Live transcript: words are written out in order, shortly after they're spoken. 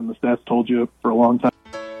The stats told you for a long time.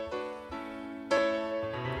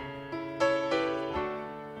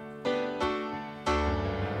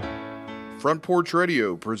 Front Porch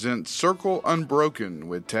Radio presents Circle Unbroken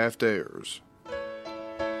with Taft Ayers.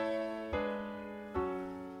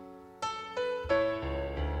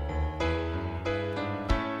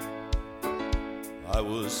 I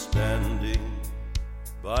was standing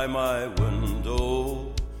by my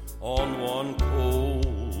window on one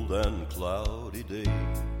cold and cloudy day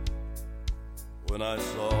when I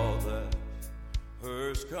saw that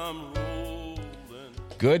hearse come rolling.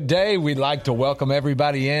 Good day. We'd like to welcome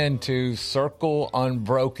everybody in to Circle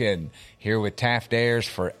Unbroken here with Taft Ayers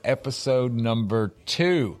for episode number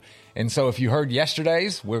 2. And so if you heard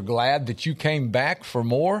yesterday's, we're glad that you came back for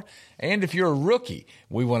more. And if you're a rookie,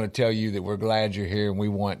 we want to tell you that we're glad you're here and we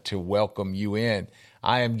want to welcome you in.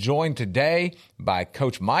 I am joined today by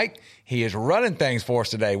Coach Mike. He is running things for us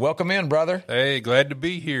today. Welcome in, brother. Hey, glad to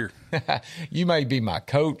be here. You may be my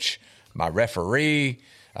coach, my referee,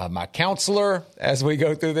 my counselor as we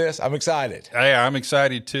go through this. I'm excited. Hey, I'm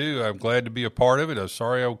excited too. I'm glad to be a part of it. I'm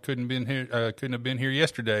sorry I couldn't have been here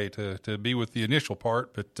yesterday to be with the initial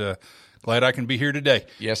part, but glad I can be here today.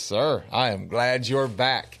 Yes, sir. I am glad you're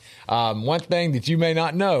back. One thing that you may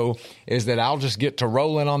not know is that I'll just get to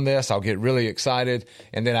rolling on this. I'll get really excited.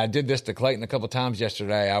 And then I did this to Clayton a couple times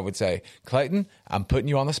yesterday. I would say, Clayton, I'm putting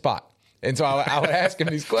you on the spot. And so I would ask him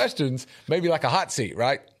these questions, maybe like a hot seat,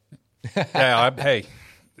 right? Hey,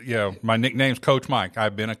 my nickname's Coach Mike.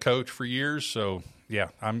 I've been a coach for years, so yeah,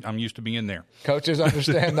 I'm used to being there. Coaches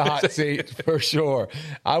understand the hot seat for sure.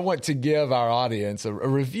 I want to give our audience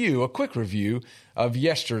a quick review of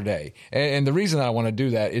yesterday. And the reason I want to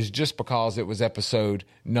do that is just because it was episode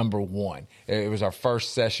number 1. It was our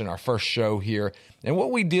first session, our first show here. And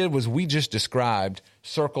what we did was we just described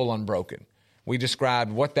Circle Unbroken. We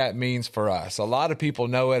described what that means for us. A lot of people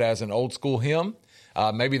know it as an old school hymn.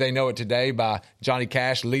 Maybe they know it today by Johnny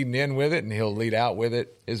Cash leading in with it, and he'll lead out with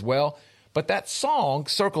it as well. But that song,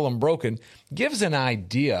 Circle Unbroken, gives an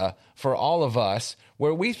idea for all of us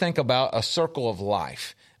where we think about a circle of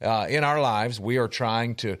life. In our lives, we are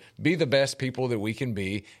trying to be the best people that we can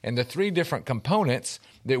be. And the 3 different components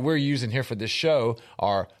that we're using here for this show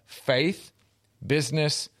are faith,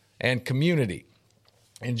 business, and community.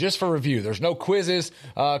 And just for review, there's no quizzes,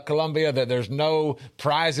 Columbia, that there's no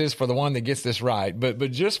prizes for the one that gets this right. But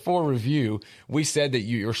just for review, we said that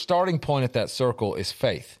your starting point at that circle is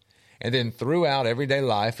faith. And then throughout everyday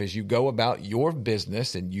life, as you go about your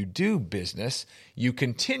business and you do business, you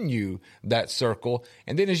continue that circle.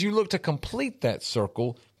 And then as you look to complete that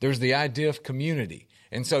circle, there's the idea of community.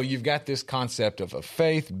 And so you've got this concept of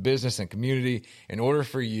faith, business, and community in order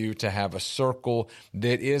for you to have a circle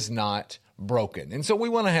that is not broken. And so we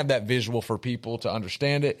want to have that visual for people to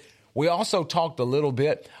understand it. We also talked a little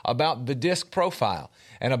bit about the DISC profile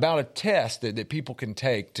and about a test that people can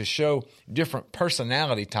take to show different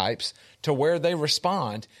personality types to where they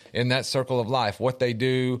respond in that circle of life, what they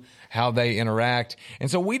do, how they interact.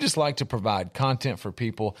 And so we just like to provide content for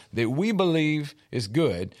people that we believe is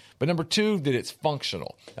good, but number 2, that it's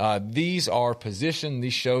functional. These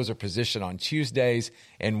shows are positioned on Tuesdays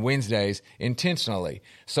and Wednesdays intentionally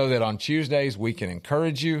so that on Tuesdays we can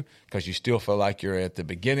encourage you because you still feel like you're at the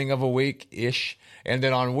beginning of a week-ish. And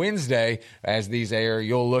then on Wednesday, as these air,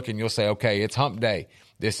 you'll look and you'll say, okay, it's hump day.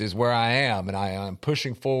 This is where I am, and I'm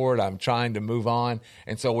pushing forward. I'm trying to move on.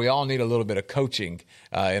 And so we all need a little bit of coaching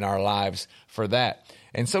in our lives for that.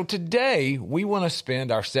 And so today, we want to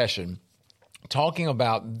spend our session talking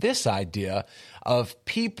about this idea of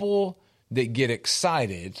people that get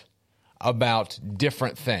excited about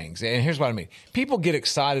different things. And here's what I mean. People get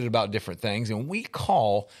excited about different things, and we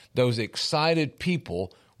call those excited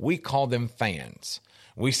people, we call them fans.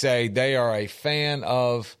 We say they are a fan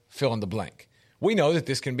of fill in the blank. We know that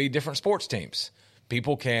this can be different sports teams.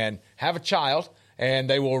 People can have a child, and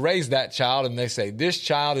they will raise that child, and they say, this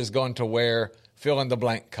child is going to wear fill in the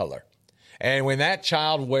blank color. And when that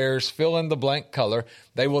child wears fill in the blank color,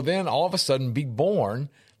 they will then all of a sudden be born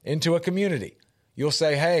into a community. You'll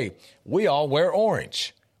say, hey, we all wear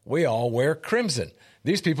orange. We all wear crimson.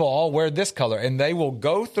 These people all wear this color, and they will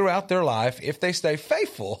go throughout their life, if they stay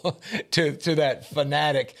faithful to that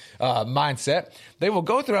fanatic mindset, they will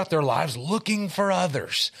go throughout their lives looking for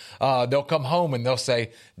others. They'll come home and they'll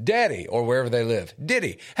say, Daddy, or wherever they live,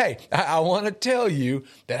 Diddy, hey, I want to tell you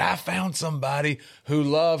that I found somebody who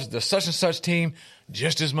loves the such and such team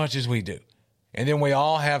just as much as we do. And then we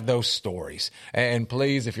all have those stories. And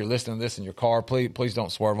please, if you're listening to this in your car, please don't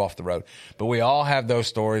swerve off the road. But we all have those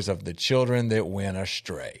stories of the children that went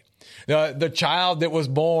astray. The child that was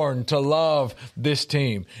born to love this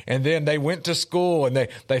team. And then they went to school and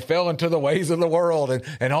they fell into the ways of the world.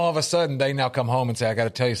 And all of a sudden they now come home and say, I got to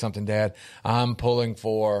tell you something, Dad. I'm pulling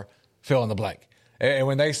for fill in the blank. And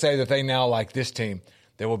when they say that they now like this team,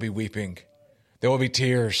 there will be weeping. There will be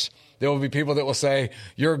tears. There will be people that will say,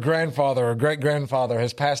 your grandfather or great-grandfather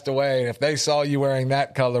has passed away, and if they saw you wearing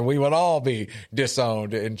that color, we would all be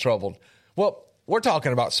disowned and troubled. Well, we're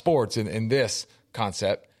talking about sports in this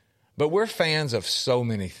concept, but we're fans of so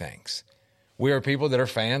many things. We are people that are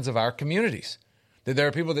fans of our communities. That there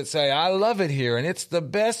are people that say, I love it here, and it's the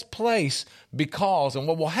best place because, and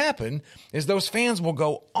what will happen is those fans will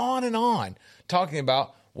go on and on talking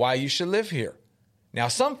about why you should live here. Now,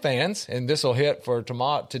 some fans, and this will hit for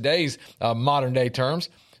today's modern day terms,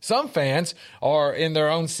 some fans are in their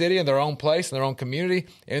own city, in their own place, in their own community,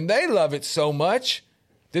 and they love it so much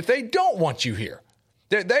that they don't want you here.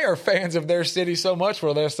 They are fans of their city so much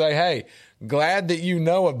where they'll say, hey, glad that you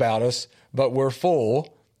know about us, but we're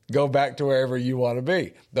full. Go back to wherever you want to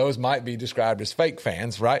be. Those might be described as fake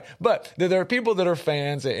fans, right? But there are people that are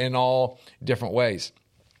fans in all different ways.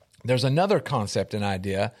 There's another concept and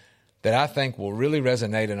idea that I think will really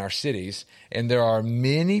resonate in our cities. And there are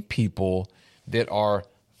many people that are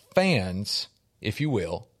fans, if you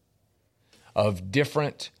will, of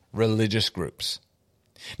different religious groups.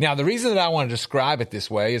 Now, the reason that I want to describe it this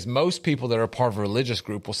way is most people that are part of a religious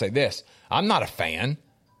group will say this, I'm not a fan,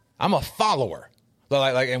 I'm a follower.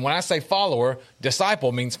 And when I say follower,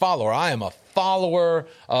 disciple means follower. I am a follower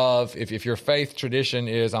of, if your faith tradition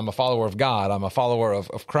is I'm a follower of God, I'm a follower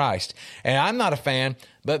of Christ. And I'm not a fan,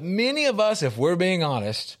 but many of us, if we're being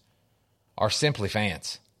honest, are simply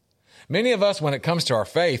fans. Many of us, when it comes to our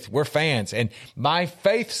faith, we're fans. And my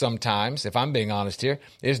faith sometimes, if I'm being honest here,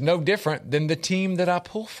 is no different than the team that I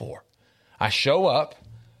pull for. I show up.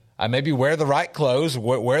 I maybe wear the right clothes,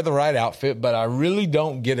 wear the right outfit, but I really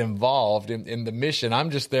don't get involved in the mission.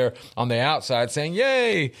 I'm just there on the outside saying,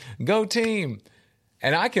 yay, go team.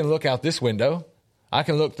 And I can look out this window. I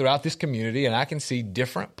can look throughout this community and I can see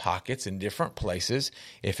different pockets in different places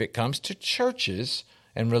if it comes to churches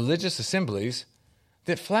and religious assemblies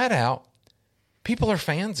that flat out people are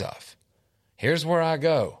fans of. Here's where I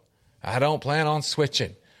go. I don't plan on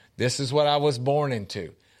switching. This is what I was born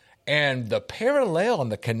into. And the parallel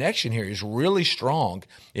and the connection here is really strong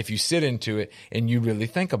if you sit into it and you really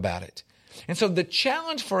think about it. And so the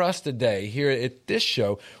challenge for us today here at this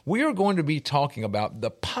show, we are going to be talking about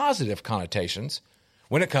the positive connotations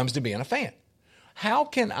when it comes to being a fan. How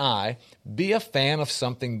can I be a fan of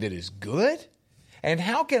something that is good? And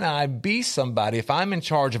how can I be somebody, if I'm in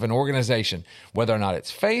charge of an organization, whether or not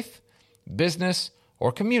it's faith, business,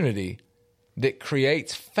 or community, that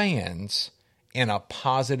creates fans in a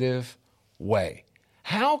positive way?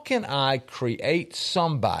 How can I create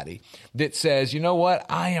somebody that says, you know what,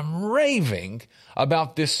 I am raving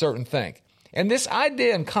about this certain thing? And this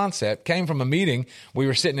idea and concept came from a meeting we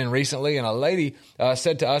were sitting in recently, and a lady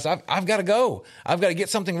said to us, I've got to go. I've got to get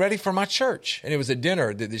something ready for my church. And it was a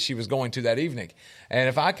dinner that she was going to that evening. And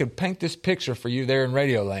if I could paint this picture for you there in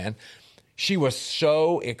Radio Land, she was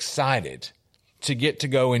so excited to get to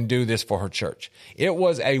go and do this for her church. It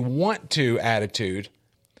was a want to attitude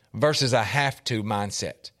versus a have to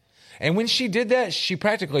mindset. And when she did that, she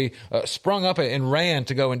practically sprung up and ran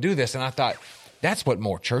to go and do this. And I thought, that's what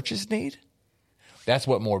more churches need. That's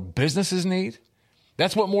what more businesses need.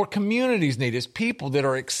 That's what more communities need, is people that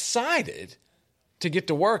are excited to get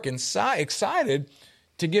to work and excited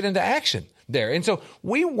to get into action there. And so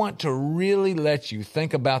we want to really let you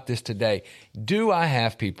think about this today. Do I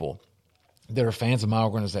have people that are fans of my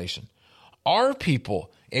organization? Are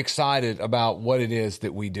people excited about what it is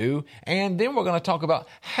that we do? And then we're going to talk about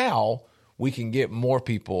how we can get more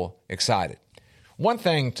people excited. One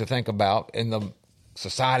thing to think about in the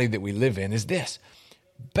society that we live in is this: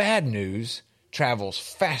 bad news travels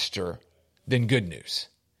faster than good news.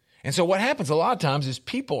 And so what happens a lot of times is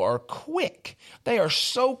people are quick. They are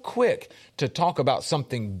so quick to talk about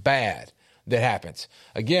something bad that happens.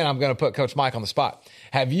 Again, I'm going to put Coach Mike on the spot.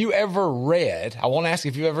 Have you ever read, I won't ask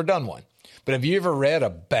if you've ever done one, but have you ever read a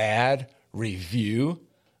bad review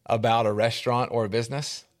about a restaurant or a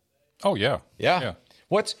business? Oh, yeah. Yeah.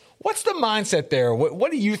 What's the mindset there?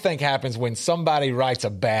 What do you think happens when somebody writes a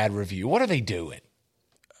bad review? What are they doing?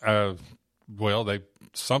 Well,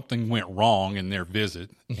 something went wrong in their visit,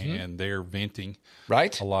 and they're venting.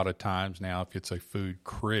 Right. A lot of times now, if it's a food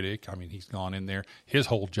critic, I mean, he's gone in there. His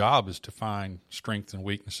whole job is to find strengths and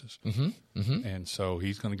weaknesses. And so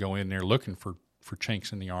he's going to go in there looking for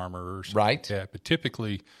chinks in the armor or something like that. But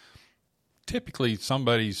typically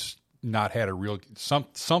somebody's not had a real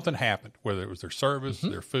something happened, whether it was their service,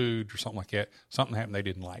 their food, or something like that. Something happened they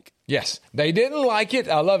didn't like. Yes, they didn't like it.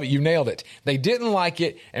 I love it. You nailed it. They didn't like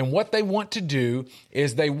it. And what they want to do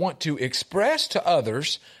is they want to express to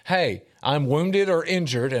others, hey, I'm wounded or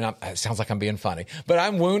injured. And it sounds like I'm being funny, but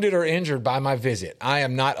I'm wounded or injured by my visit. I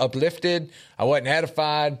am not uplifted. I wasn't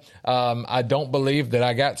edified. I don't believe that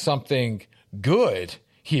I got something good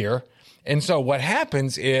here. And so what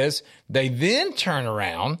happens is they then turn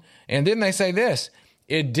around and then they say this,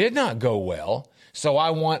 it did not go well. So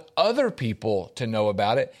I want other people to know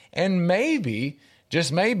about it. And maybe,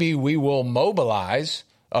 just maybe, we will mobilize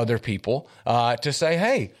other people to say,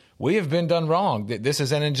 hey, we have been done wrong. This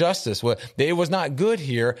is an injustice. It was not good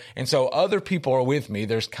here. And so other people are with me.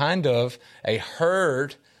 There's kind of a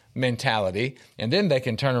herd mentality. And then they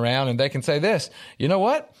can turn around and they can say this, you know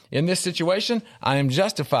what? In this situation, I am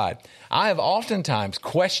justified. I have oftentimes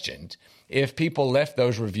questioned if people left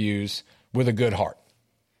those reviews with a good heart.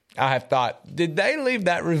 I have thought, did they leave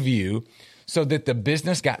that review so that the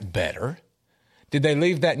business got better? Did they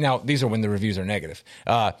leave that? Now, these are when the reviews are negative.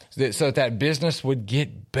 So that business would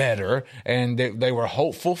get better and they were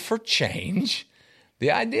hopeful for change.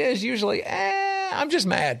 The idea is usually, I'm just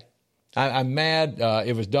mad. I'm mad.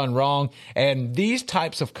 It was done wrong. And these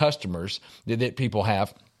types of customers that people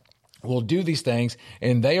have will do these things,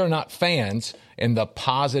 and they are not fans in the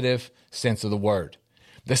positive sense of the word.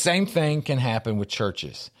 The same thing can happen with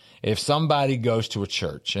churches. If somebody goes to a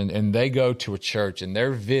church and they go to a church and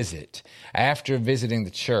their visit, after visiting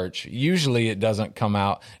the church, usually it doesn't come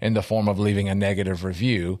out in the form of leaving a negative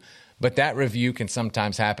review, but that review can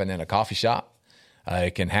sometimes happen in a coffee shop.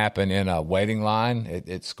 It can happen in a waiting line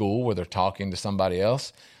at school where they're talking to somebody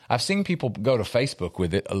else. I've seen people go to Facebook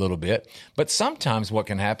with it a little bit, but sometimes what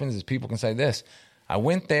can happen is people can say this, I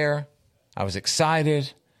went there, I was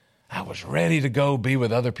excited, I was ready to go be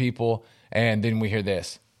with other people, and then we hear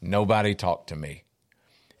this, nobody talked to me.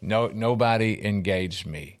 Nobody engaged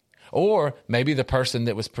me. Or maybe the person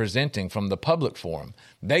that was presenting from the public forum,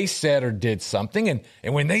 they said or did something,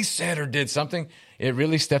 and when they said or did something, it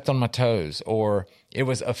really stepped on my toes, or it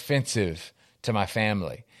was offensive to my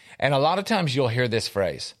family. And a lot of times you'll hear this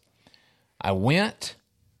phrase, I went,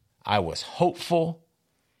 I was hopeful,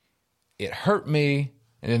 it hurt me,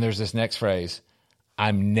 and then there's this next phrase,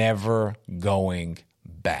 I'm never going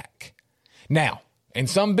back. Now, in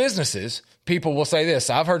some businesses, people will say this.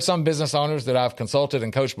 I've heard some business owners that I've consulted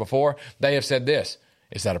and coached before, they have said this,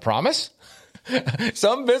 is that a promise?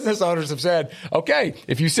 Some business owners have said, okay,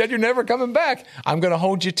 if you said you're never coming back, I'm going to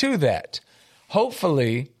hold you to that.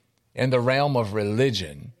 Hopefully, in the realm of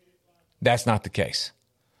religion, that's not the case.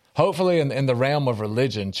 Hopefully, in the realm of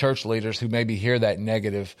religion, church leaders who maybe hear that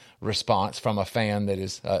negative response from a fan that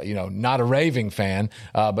is, not a raving fan,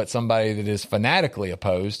 but somebody that is fanatically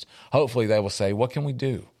opposed, hopefully they will say, what can we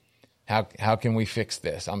do? How can we fix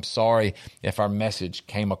this? I'm sorry if our message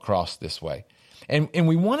came across this way. And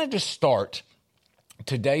we wanted to start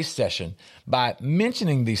today's session by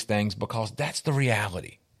mentioning these things because that's the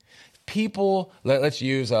reality. People, let's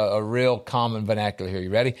use a real common vernacular here. You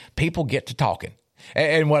ready? People get to talking.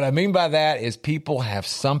 And what I mean by that is people have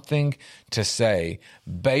something to say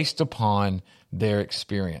based upon their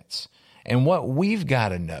experience. And what we've got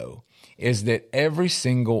to know is that every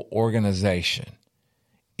single organization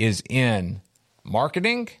is in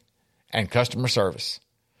marketing and customer service.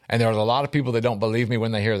 And there's a lot of people that don't believe me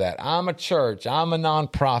when they hear that. I'm a church. I'm a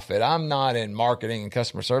nonprofit. I'm not in marketing and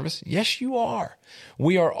customer service. Yes, you are.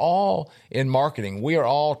 We are all in marketing. We are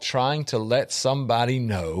all trying to let somebody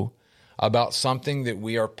know about something that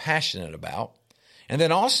we are passionate about. And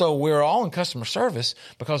then also we're all in customer service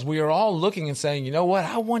because we are all looking and saying, you know what?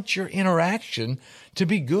 I want your interaction to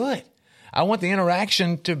be good. I want the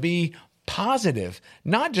interaction to be positive,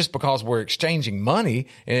 not just because we're exchanging money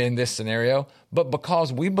in this scenario, but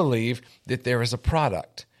because we believe that there is a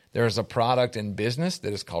product. There is a product in business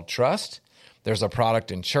that is called trust. There's a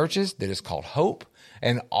product in churches that is called hope.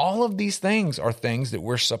 And all of these things are things that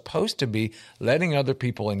we're supposed to be letting other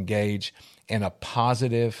people engage in a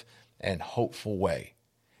positive and hopeful way.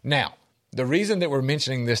 Now, the reason that we're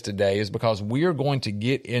mentioning this today is because we are going to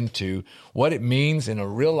get into what it means in a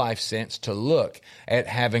real life sense to look at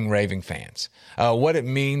having raving fans, what it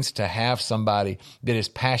means to have somebody that is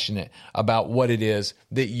passionate about what it is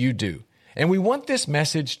that you do. And we want this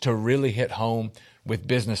message to really hit home with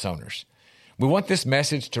business owners. We want this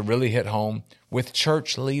message to really hit home with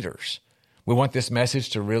church leaders. We want this message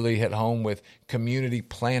to really hit home with community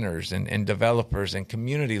planners and developers and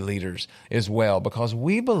community leaders as well, because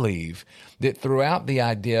we believe that throughout the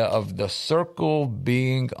idea of the circle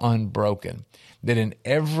being unbroken, that in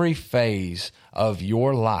every phase of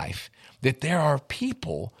your life, that there are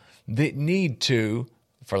people that need to,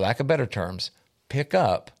 for lack of better terms, pick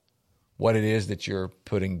up what it is that you're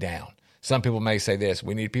putting down. Some people may say this: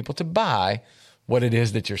 we need people to buy what it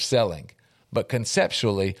is that you're selling. But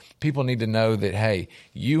conceptually, people need to know that, hey,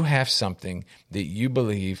 you have something that you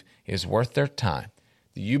believe is worth their time,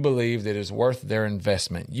 that you believe that is worth their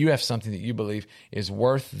investment. You have something that you believe is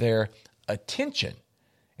worth their attention.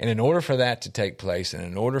 And in order for that to take place, and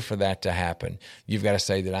in order for that to happen, you've got to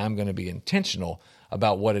say that I'm going to be intentional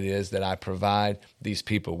about what it is that I provide these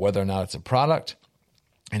people, whether or not it's a product,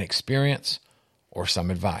 an experience, or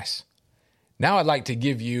some advice. Now I'd like to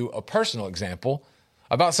give you a personal example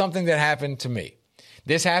about something that happened to me.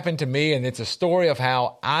 This happened to me, and it's a story of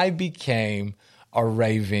how I became a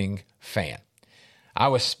raving fan. I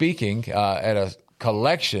was speaking at a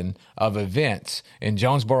collection of events in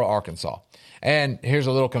Jonesboro, Arkansas. And here's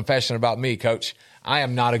a little confession about me, Coach. I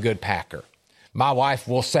am not a good packer. My wife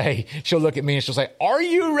will say, she'll look at me and she'll say, "Are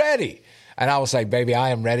you ready?" And I will say, "Baby, I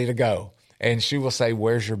am ready to go." And she will say,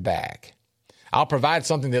 "Where's your bag?" I'll provide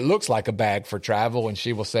something that looks like a bag for travel, and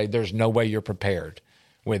she will say, "There's no way you're prepared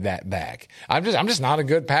with that bag." I'm just not a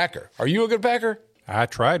good packer. Are you a good packer? I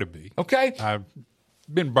try to be. Okay. I've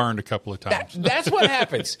been burned a couple of times. That's what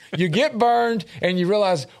happens. You get burned and you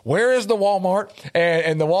realize, where is the Walmart?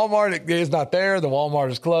 And the Walmart is not there. The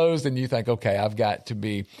Walmart is closed. And you think, okay, I've got to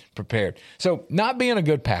be prepared. So not being a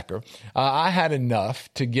good packer, I had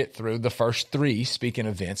enough to get through the first 3 speaking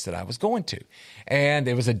events that I was going to. And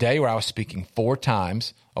it was a day where I was speaking 4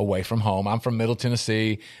 times away from home. I'm from Middle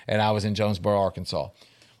Tennessee, and I was in Jonesboro, Arkansas.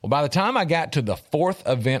 Well, by the time I got to the 4th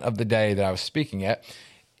event of the day that I was speaking at,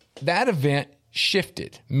 that event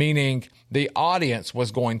shifted, meaning the audience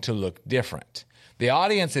was going to look different. The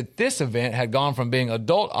audience at this event had gone from being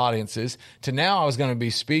adult audiences to now I was going to be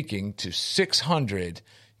speaking to 600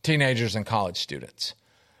 teenagers and college students.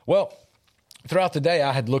 Well, throughout the day,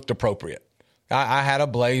 I had looked appropriate. I had a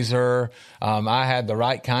blazer. I had the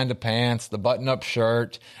right kind of pants, the button-up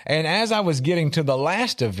shirt. And as I was getting to the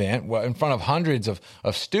last event, in front of hundreds of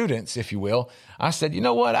students, if you will, I said, you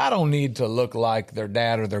know what? I don't need to look like their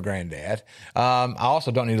dad or their granddad. I also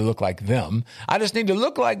don't need to look like them. I just need to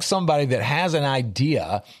look like somebody that has an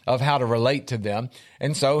idea of how to relate to them.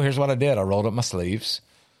 And so here's what I did. I rolled up my sleeves,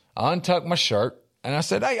 untucked my shirt, and I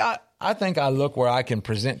said, hey, I think I look where I can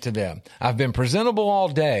present to them. I've been presentable all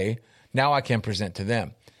day. Now I can present to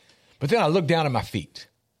them. But then I looked down at my feet.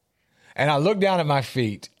 And I looked down at my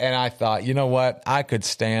feet and I thought, you know what? I could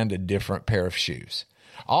stand a different pair of shoes.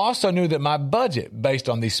 I also knew that my budget, based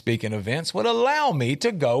on these speaking events, would allow me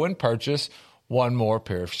to go and purchase one more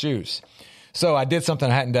pair of shoes. So I did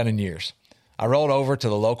something I hadn't done in years. I rolled over to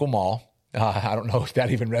the local mall. I don't know if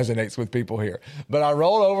that even resonates with people here. But I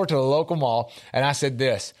rolled over to the local mall and I said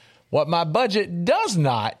this: what my budget does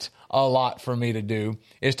not allot for me to do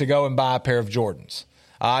is to go and buy a pair of Jordans.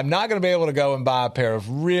 I'm not going to be able to go and buy a pair of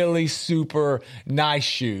really super nice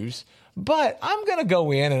shoes, but I'm going to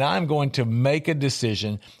go in and I'm going to make a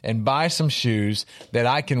decision and buy some shoes that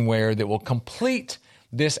I can wear that will complete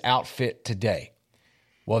this outfit today.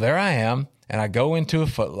 Well, there I am, and I go into a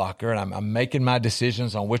Foot Locker, and I'm making my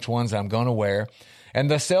decisions on which ones I'm going to wear. And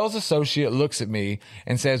the sales associate looks at me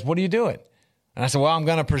and says, "What are you doing?" And I said, "Well, I'm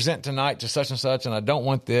going to present tonight to such and such, and I don't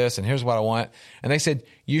want this, and here's what I want." And they said,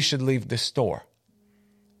 "You should leave this store."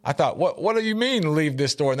 I thought, what do you mean leave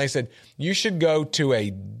this store? And they said, "You should go to a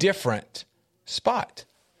different spot."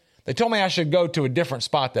 They told me I should go to a different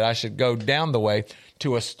spot, that I should go down the way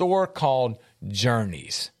to a store called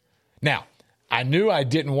Journeys. Now, I knew I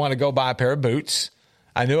didn't want to go buy a pair of boots.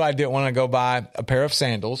 I knew I didn't want to go buy a pair of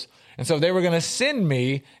sandals. And so they were going to send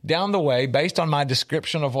me down the way, based on my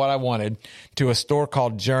description of what I wanted, to a store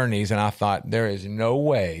called Journeys. And I thought, there is no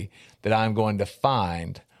way that I'm going to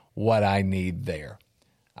find what I need there.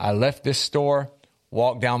 I left this store,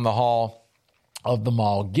 walked down the hall of the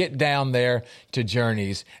mall, get down there to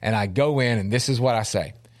Journeys, and I go in, and this is what I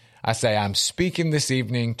say. I say, I'm speaking this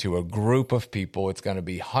evening to a group of people. It's going to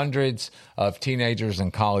be hundreds of teenagers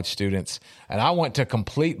and college students, and I want to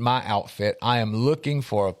complete my outfit. I am looking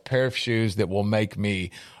for a pair of shoes that will make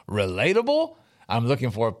me relatable. I'm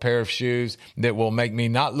looking for a pair of shoes that will make me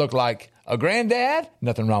not look like a granddad.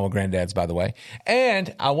 Nothing wrong with granddads, by the way.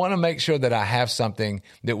 And I want to make sure that I have something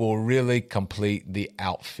that will really complete the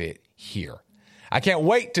outfit here. I can't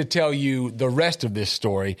wait to tell you the rest of this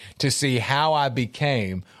story to see how I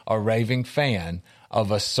became a raving fan of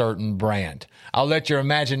a certain brand. I'll let your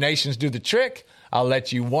imaginations do the trick. I'll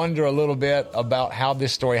let you wonder a little bit about how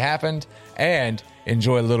this story happened and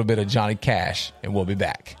enjoy a little bit of Johnny Cash, and we'll be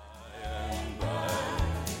back.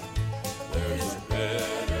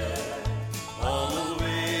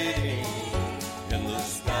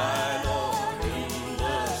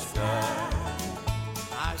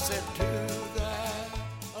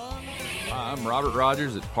 I'm Robert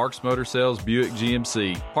Rogers at Parks Motor Sales Buick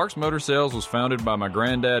GMC. Parks Motor Sales was founded by my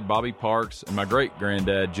granddad, Bobby Parks, and my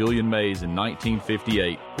great-granddad, Julian Mays, in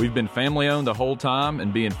 1958. We've been family-owned the whole time,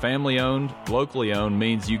 and being family-owned, locally owned,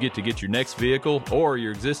 means you get to get your next vehicle or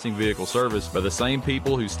your existing vehicle serviced by the same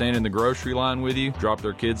people who stand in the grocery line with you, drop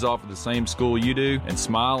their kids off at the same school you do, and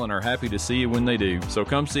smile and are happy to see you when they do. So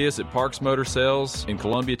come see us at Parks Motor Sales in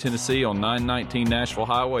Columbia, Tennessee on 919 Nashville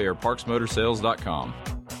Highway or parksmotorsales.com.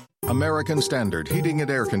 American Standard Heating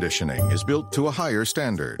and Air Conditioning is built to a higher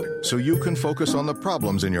standard, so you can focus on the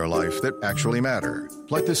problems in your life that actually matter,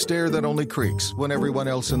 like the stair that only creaks when everyone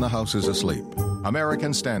else in the house is asleep.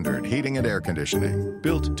 American Standard Heating and Air Conditioning,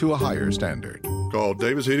 built to a higher standard. Call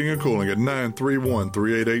Davis Heating and Cooling at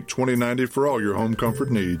 931-388-2090 for all your home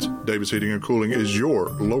comfort needs. Davis Heating and Cooling is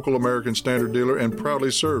your local American Standard dealer and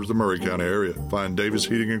proudly serves the Murray County area. Find Davis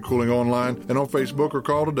Heating and Cooling online and on Facebook or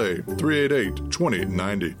call today,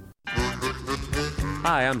 388-2090.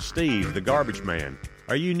 Hi, I'm Steve, the Garbage Man.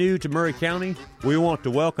 Are you new to Murray County? We want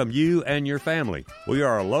to welcome you and your family. We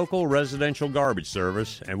are a local residential garbage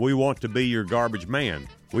service, and we want to be your garbage man.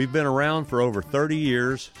 We've been around for over 30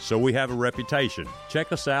 years, so we have a reputation.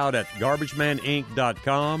 Check us out at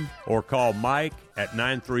garbagemaninc.com or call Mike at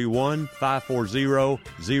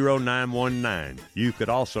 931-540-0919. You could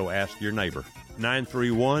also ask your neighbor.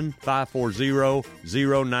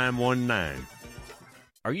 931-540-0919.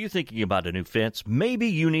 Are you thinking about a new fence? Maybe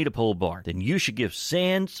you need a pole barn. Then you should give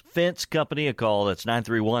Sands Fence Company a call. That's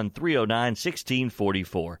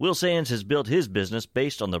 931-309-1644. Will Sands has built his business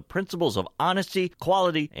based on the principles of honesty,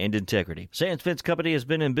 quality, and integrity. Sands Fence Company has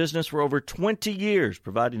been in business for over 20 years,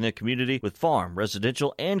 providing the community with farm,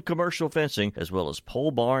 residential, and commercial fencing, as well as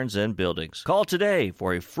pole barns and buildings. Call today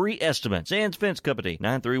for a free estimate. Sands Fence Company,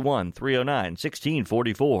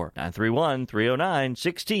 931-309-1644.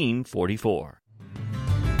 931-309-1644.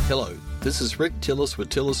 Hello, this is Rick Tillis with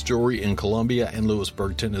Tillis Jewelry in Columbia and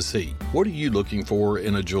Lewisburg, Tennessee. What are you looking for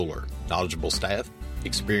in a jeweler? Knowledgeable staff,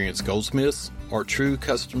 experienced goldsmiths, or true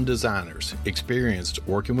custom designers, experienced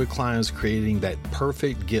working with clients creating that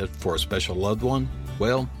perfect gift for a special loved one?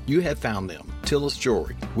 Well, you have found them. Tillis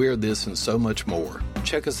Jewelry. We're this and so much more.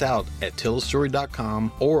 Check us out at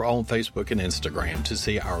tillisjewelry.com or on Facebook and Instagram to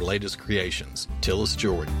see our latest creations. Tillis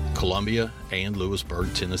Jewelry, Columbia and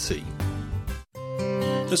Lewisburg, Tennessee.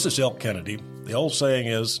 This is Elk Kennedy. The old saying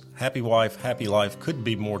is, happy wife, happy life couldn't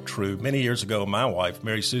be more true. Many years ago, my wife,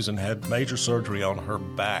 Mary Susan, had major surgery on her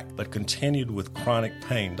back, but continued with chronic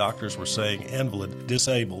pain. Doctors were saying invalid,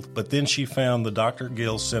 disabled, but then she found the Dr.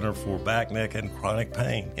 Gill Center for Back, Neck, and Chronic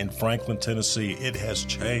Pain in Franklin, Tennessee. It has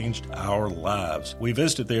changed our lives. We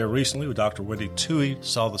visited there recently with Dr. Wendy Toohey,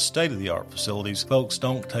 saw the state-of-the-art facilities. Folks,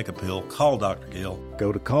 don't take a pill. Call Dr. Gill.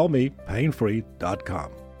 Go to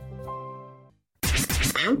callmepainfree.com.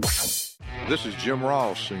 This is Jim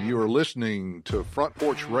Ross, and you are listening to Front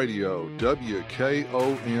Porch Radio,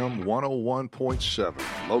 WKOM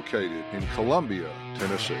 101.7, located in Columbia,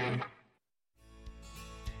 Tennessee.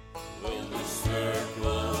 Will the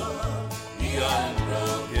circle be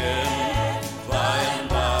unbroken? By and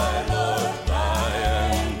by, Lord, by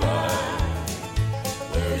and by.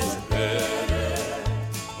 There's a better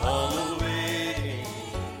home awaiting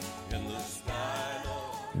in the sky.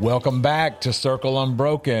 Welcome back to Circle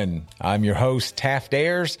Unbroken. I'm your host, Taft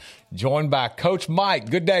Ayers, joined by Coach Mike.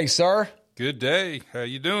 Good day, sir. Good day. How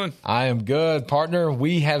you doing? I am good, partner.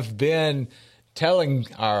 We have been telling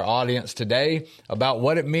our audience today about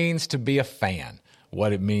what it means to be a fan,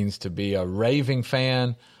 what it means to be a raving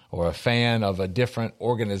fan or a fan of a different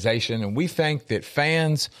organization. And we think that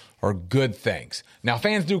fans are good things. Now,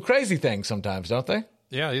 fans do crazy things sometimes, don't they?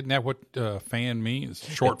 Yeah, isn't that what fan means?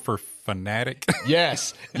 Short for fanatic?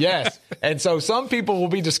 Yes, yes. And so some people will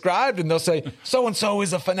be described and they'll say, so-and-so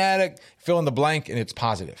is a fanatic, fill in the blank, and it's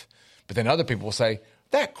positive. But then other people will say,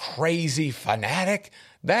 that crazy fanatic,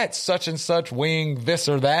 that such and such wing this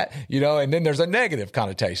or that, and then there's a negative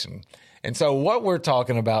connotation. And so what we're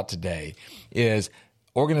talking about today is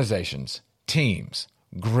organizations, teams,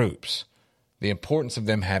 groups, the importance of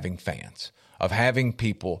them having fans, of having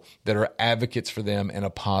people that are advocates for them in a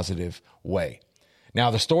positive way.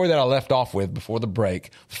 Now, the story that I left off with before the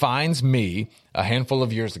break finds me a handful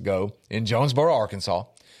of years ago in Jonesboro, Arkansas.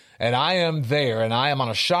 And I am there, and I am on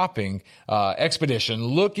a shopping expedition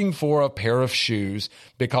looking for a pair of shoes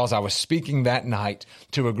because I was speaking that night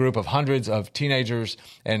to a group of hundreds of teenagers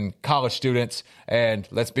and college students. And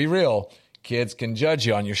let's be real, kids can judge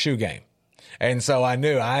you on your shoe game. And so I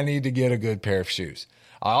knew I need to get a good pair of shoes.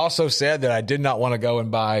 I also said that I did not want to go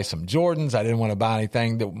and buy some Jordans. I didn't want to buy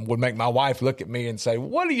anything that would make my wife look at me and say,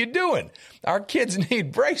 what are you doing? Our kids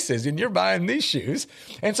need braces and you're buying these shoes.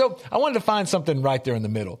 And so I wanted to find something right there in the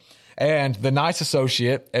middle. And the nice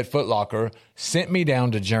associate at Foot Locker sent me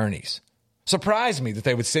down to Journeys. Surprised me that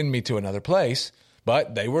they would send me to another place,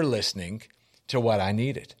 but they were listening to what I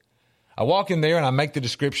needed. I walk in there and I make the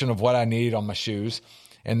description of what I need on my shoes.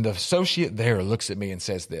 And the associate there looks at me and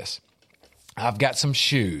says this: I've got some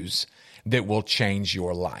shoes that will change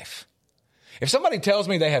your life. If somebody tells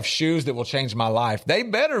me they have shoes that will change my life, they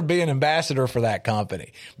better be an ambassador for that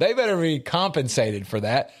company. They better be compensated for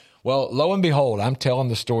that. Well, lo and behold, I'm telling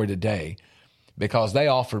the story today because they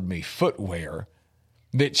offered me footwear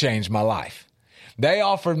that changed my life. They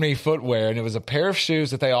offered me footwear, and it was a pair of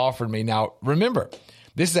shoes that they offered me. Now, remember,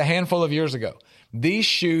 this is a handful of years ago. These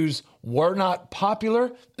shoes were not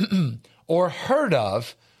popular or heard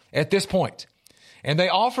of at this point. And they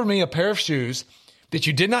offered me a pair of shoes that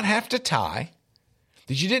you did not have to tie,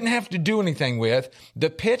 that you didn't have to do anything with. The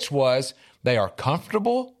pitch was they are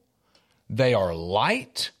comfortable, they are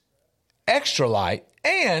light, extra light,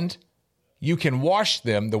 and you can wash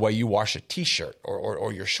them the way you wash a t-shirt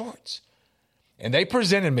or your shorts. And they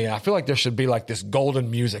presented me, and I feel like there should be like this golden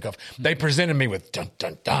music of, they presented me with dun,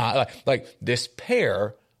 dun, dun, like this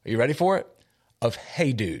pair, are you ready for it? Of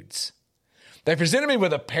Hey Dudes. They presented me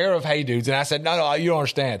with a pair of Hey Dudes, and I said, no, you don't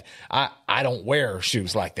understand. I don't wear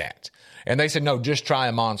shoes like that. And they said, no, just try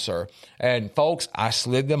them on, sir. And folks, I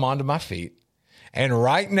slid them onto my feet. And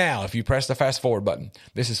right now, if you press the fast forward button,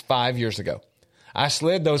 this is 5 years ago, I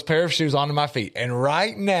slid those pair of shoes onto my feet. And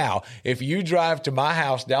right now, if you drive to my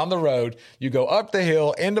house down the road, you go up the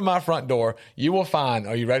hill into my front door, you will find,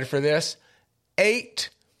 are you ready for this? 8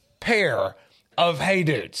 pair of Hey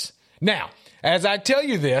Dudes. Now, as I tell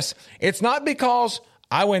you this, it's not because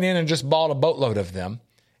I went in and just bought a boatload of them.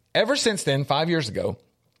 Ever since then, 5 years ago,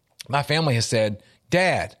 my family has said,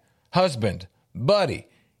 Dad, husband, buddy,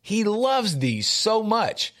 he loves these so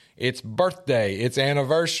much. It's birthday, it's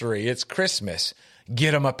anniversary, it's Christmas.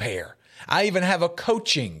 Get him a pair. I even have a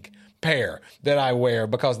coaching pair that I wear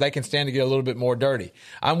because they can stand to get a little bit more dirty.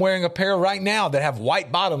 I'm wearing a pair right now that have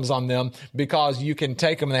white bottoms on them because you can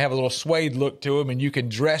take them and they have a little suede look to them and you can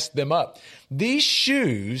dress them up. These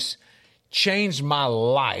shoes changed my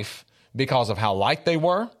life because of how light they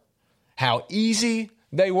were, how easy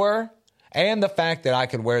they were, and the fact that I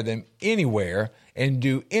could wear them anywhere and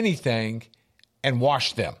do anything and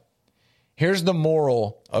wash them. Here's the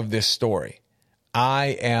moral of this story.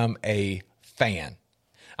 I am a fan.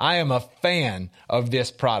 I am a fan of this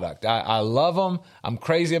product. I love them. I'm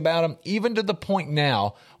crazy about them, even to the point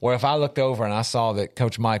now where if I looked over and I saw that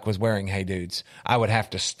Coach Mike was wearing Hey Dudes, I would have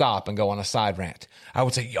to stop and go on a side rant. I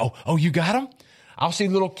would say, oh, you got them? I'll see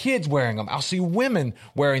little kids wearing them. I'll see women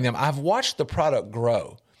wearing them. I've watched the product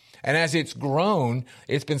grow. And as it's grown,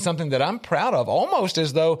 it's been something that I'm proud of, almost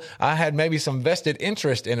as though I had maybe some vested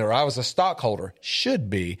interest in it or I was a stockholder.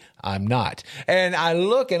 Should be, I'm not. And I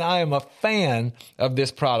look and I am a fan of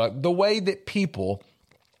this product, the way that people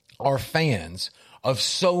are fans of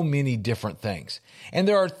so many different things. And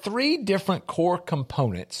there are 3 different core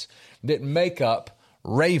components that make up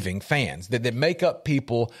raving fans, that make up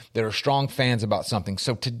people that are strong fans about something.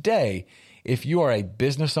 So today, if you are a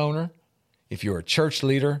business owner, if you're a church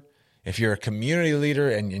leader, if you're a community leader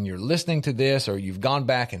and you're listening to this or you've gone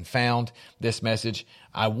back and found this message,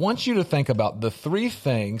 I want you to think about the 3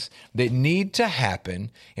 things that need to happen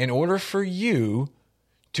in order for you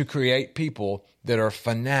to create people that are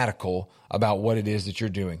fanatical about what it is that you're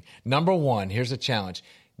doing. Number 1, here's a challenge.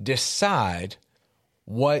 Decide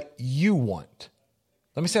what you want.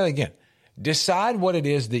 Let me say that again. Decide what it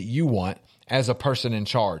is that you want as a person in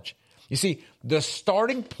charge. You see, the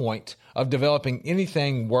starting point of developing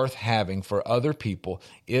anything worth having for other people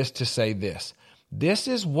is to say this. This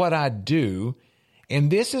is what I do,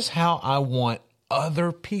 and this is how I want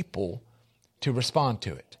other people to respond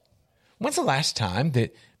to it. When's the last time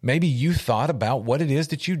that maybe you thought about what it is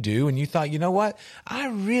that you do and you thought, you know what? I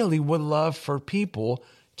really would love for people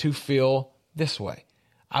to feel this way.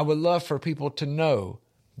 I would love for people to know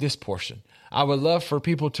this portion. I would love for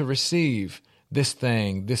people to receive this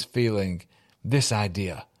thing, this feeling, this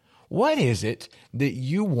idea. What is it that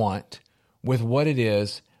you want with what it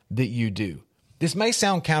is that you do? This may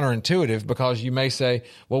sound counterintuitive because you may say,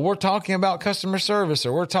 well, we're talking about customer service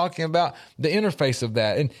or we're talking about the interface of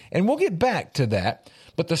that. And we'll get back to that.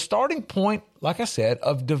 But the starting point, like I said,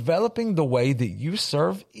 of developing the way that you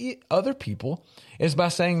serve other people is by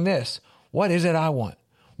saying this: what is it I want?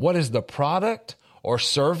 What is the product or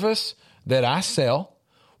service that I sell?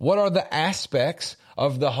 What are the aspects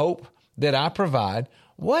of the hope that I provide?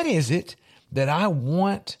 What is it that I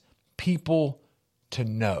want people to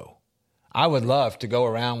know? I would love to go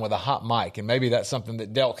around with a hot mic, and maybe that's something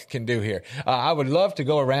that Delk can do here. I would love to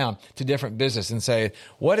go around to different businesses and say,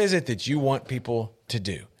 what is it that you want people to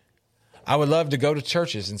do? I would love to go to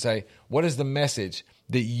churches and say, what is the message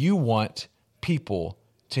that you want people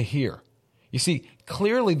to hear? You see,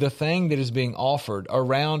 clearly the thing that is being offered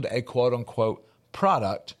around a quote unquote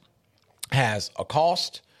product has a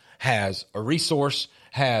cost, has a resource,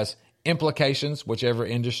 has implications, whichever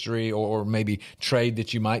industry or maybe trade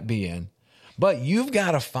that you might be in. But you've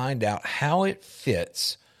got to find out how it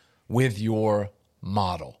fits with your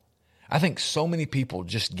model. I think so many people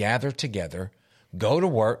just gather together, go to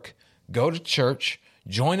work, go to church,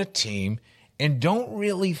 join a team, and don't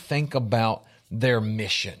really think about their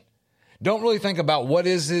mission. Don't really think about what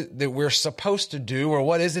is it that we're supposed to do or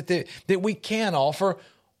what is it that we can offer.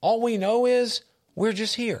 All we know is we're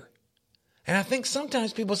just here. And I think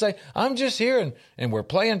sometimes people say, I'm just here and we're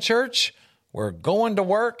playing church, we're going to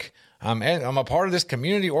work, I'm a part of this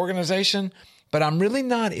community organization, but I'm really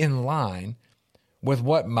not in line with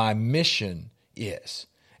what my mission is.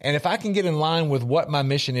 And if I can get in line with what my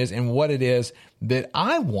mission is and what it is that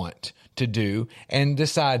I want to do and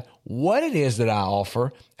decide what it is that I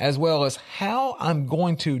offer, as well as how I'm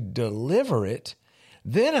going to deliver it,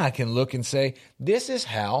 then I can look and say, this is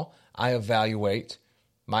how I evaluate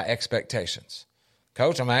my expectations.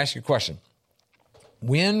 Coach, I'm going to ask you a question.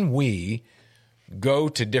 When we go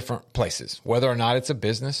to different places, whether or not it's a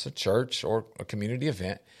business, a church, or a community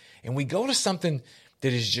event, and we go to something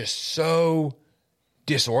that is just so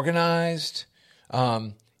disorganized,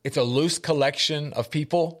 it's a loose collection of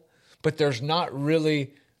people, but there's not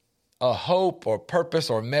really a hope or purpose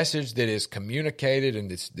or message that is communicated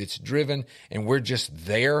and it's driven, and we're just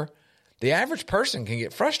there. The average person can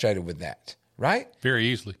get frustrated with that, right? Very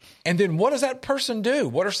easily. And then what does that person do?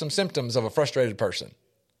 What are some symptoms of a frustrated person?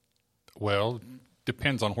 Well,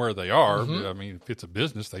 depends on where they are. Mm-hmm. I mean, if it's a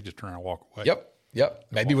business, they just turn around and walk away. Yep.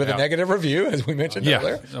 Maybe with a negative review, as we mentioned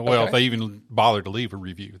earlier. Well, if they even bother to leave a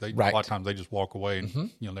review, a right. lot of times they just walk away and mm-hmm.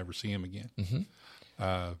 you'll never see them again. Mm-hmm.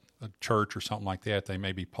 A church or something like that, they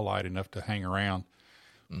may be polite enough to hang around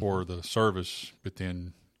mm-hmm. for the service, but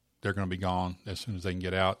then they're going to be gone as soon as they can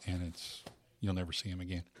get out, and you'll never see them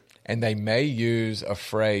again. And they may use a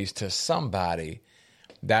phrase to somebody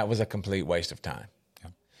that was a complete waste of time.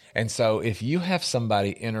 And so if you have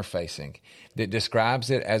somebody interfacing that describes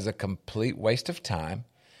it as a complete waste of time,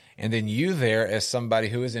 and then you there as somebody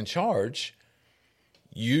who is in charge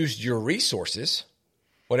used your resources,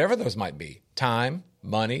 whatever those might be, time,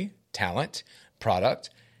 money, talent, product,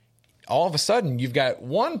 all of a sudden you've got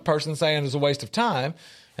one person saying it's a waste of time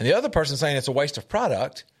and the other person saying it's a waste of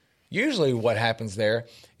product. Usually what happens there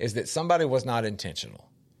is that somebody was not intentional.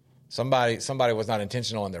 Somebody was not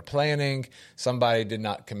intentional in their planning. Somebody did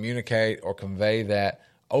not communicate or convey that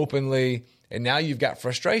openly. And now you've got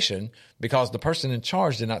frustration because the person in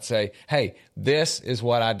charge did not say, hey, this is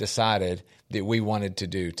what I decided that we wanted to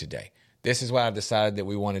do today. This is what I decided that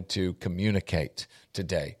we wanted to communicate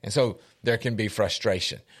today. And so there can be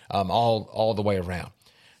frustration all the way around.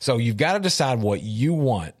 So you've got to decide what you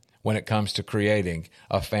want when it comes to creating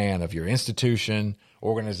a fan of your institution,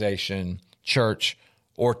 organization, church,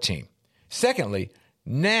 or team. Secondly,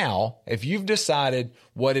 now, if you've decided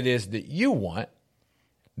what it is that you want,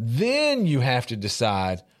 then you have to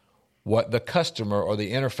decide what the customer or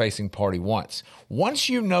the interfacing party wants. Once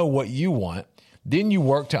you know what you want, then you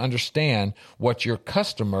work to understand what your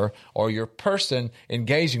customer or your person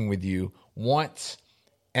engaging with you wants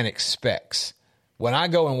and expects. When I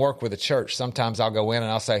go and work with a church, sometimes I'll go in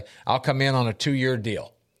and I'll say, I'll come in on a 2-year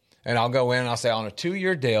deal. And I'll go in and I'll say, on a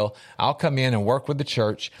 2-year deal, I'll come in and work with the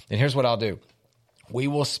church. And here's what I'll do. We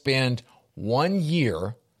will spend 1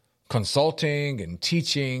 year consulting and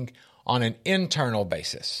teaching on an internal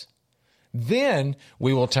basis. Then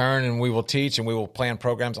we will turn and we will teach and we will plan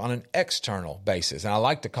programs on an external basis. And I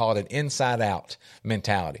like to call it an inside-out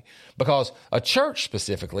mentality because a church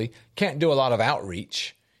specifically can't do a lot of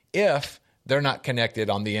outreach if they're not connected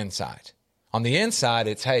on the inside. On the inside,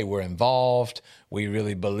 it's, hey, we're involved. We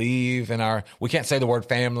really believe in we can't say the word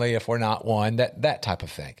family if we're not one, that type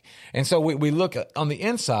of thing. And so we look on the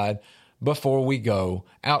inside before we go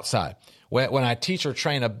outside. When I teach or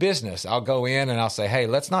train a business, I'll go in and I'll say, hey,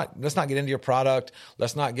 let's not get into your product.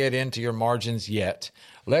 Let's not get into your margins yet.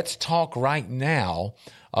 Let's talk right now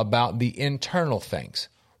about the internal things.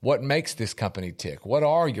 What makes this company tick? What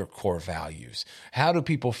are your core values? How do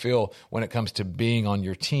people feel when it comes to being on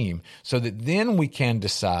your team? So that then we can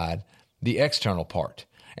decide the external part.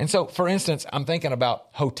 And so, for instance, I'm thinking about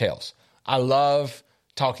hotels. I love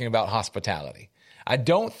talking about hospitality. I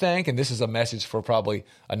don't think, and this is a message for probably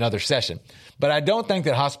another session, but I don't think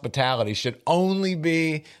that hospitality should only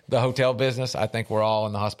be the hotel business. I think we're all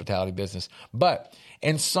in the hospitality business. But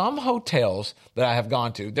in some hotels that I have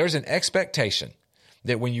gone to, there's an expectation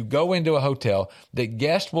that when you go into a hotel, that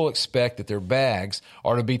guests will expect that their bags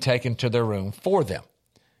are to be taken to their room for them.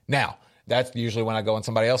 Now, that's usually when I go and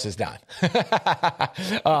somebody else is done.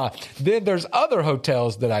 Then there's other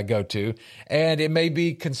hotels that I go to, and it may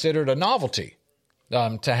be considered a novelty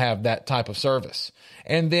to have that type of service.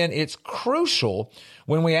 And then it's crucial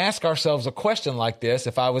when we ask ourselves a question like this,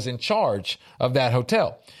 if I was in charge of that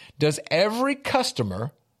hotel, does every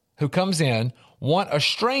customer who comes in want a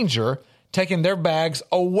stranger taking their bags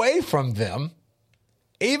away from them,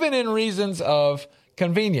 even in reasons of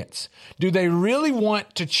convenience? Do they really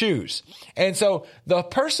want to choose? And so the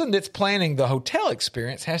person that's planning the hotel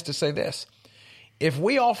experience has to say this: if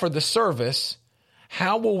we offer the service,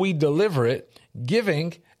 how will we deliver it,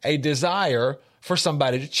 giving a desire for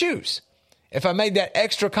somebody to choose? If I made that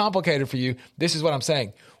extra complicated for you, this is what I'm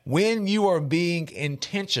saying. When you are being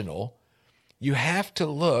intentional, you have to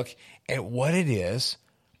look at what it is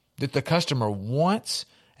that the customer wants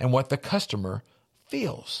and what the customer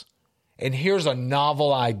feels. And here's a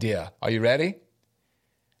novel idea. Are you ready?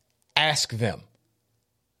 Ask them.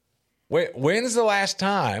 When's the last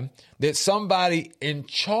time that somebody in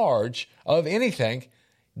charge of anything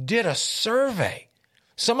did a survey?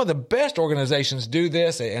 Some of the best organizations do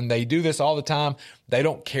this, and they do this all the time. They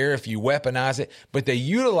don't care if you weaponize it, but they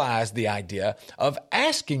utilize the idea of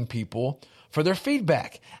asking people for their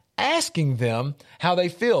feedback, asking them how they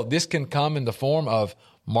feel. This can come in the form of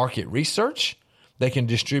market research. They can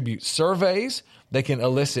distribute surveys. They can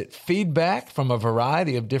elicit feedback from a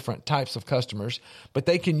variety of different types of customers, but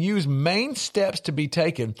they can use main steps to be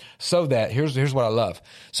taken so that, here's what I love,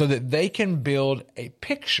 so that they can build a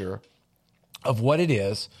picture of what it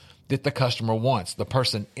is that the customer wants, the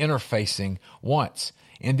person interfacing wants.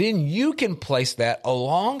 And then you can place that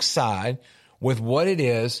alongside with what it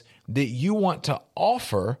is that you want to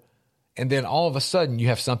offer. And then all of a sudden you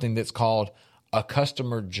have something that's called a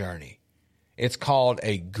customer journey. It's called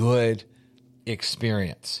a good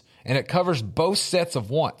experience. And it covers both sets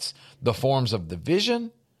of wants, the forms of the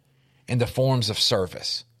vision and the forms of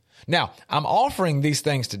service. Now, I'm offering these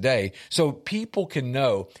things today so people can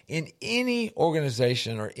know in any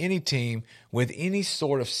organization or any team with any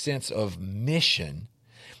sort of sense of mission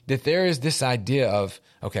that there is this idea of,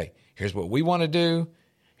 okay, here's what we want to do,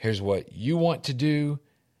 here's what you want to do,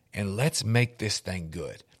 and let's make this thing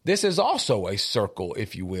good. This is also a circle,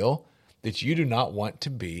 if you will, that you do not want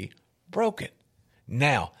to be broken.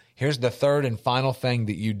 Now, here's the third and final thing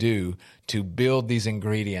that you do to build these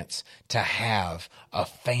ingredients, to have a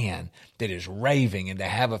fan that is raving and to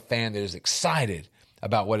have a fan that is excited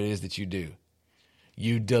about what it is that you do.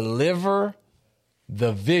 You deliver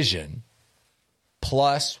the vision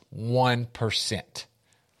plus 1%.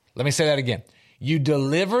 Let me say that again. You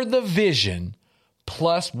deliver the vision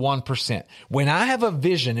plus 1%. When I have a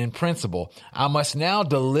vision in principle, I must now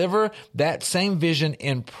deliver that same vision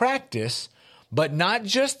in practice, but not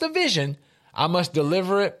just the vision. I must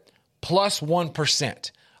deliver it plus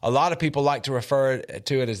 1%. A lot of people like to refer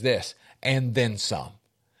to it as this, and then some.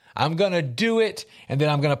 I'm going to do it, and then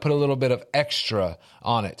I'm going to put a little bit of extra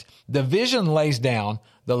on it. The vision lays down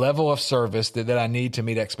the level of service that I need to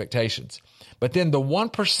meet expectations. But then the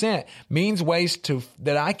 1% means ways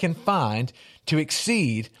that I can find to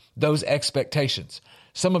exceed those expectations.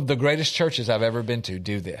 Some of the greatest churches I've ever been to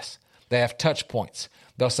do this. They have touch points.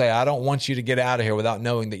 They'll say, I don't want you to get out of here without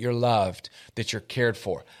knowing that you're loved, that you're cared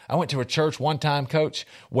for. I went to a church one time, Coach,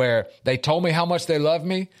 where they told me how much they loved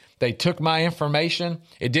me. They took my information.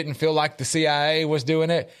 It didn't feel like the CIA was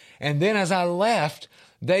doing it. And then as I left,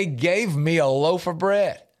 they gave me a loaf of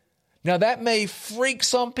bread. Now, that may freak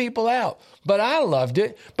some people out, but I loved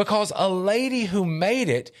it because a lady who made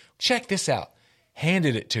it, check this out,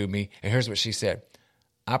 handed it to me. And here's what she said.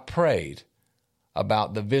 I prayed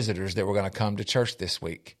about the visitors that were going to come to church this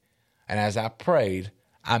week. And as I prayed,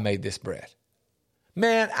 I made this bread.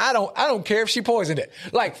 Man, I don't care if she poisoned it.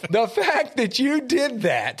 Like, the fact that you did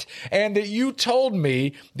that and that you told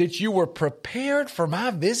me that you were prepared for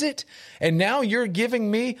my visit and now you're giving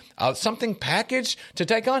me something packaged to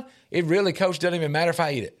take on, it really, Coach, doesn't even matter if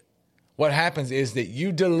I eat it. What happens is that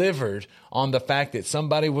you delivered on the fact that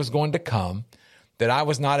somebody was going to come, that I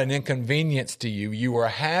was not an inconvenience to you. You were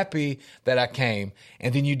happy that I came,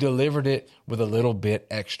 and then you delivered it with a little bit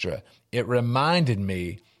extra. It reminded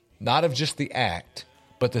me not of just the act,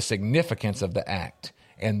 but the significance of the act.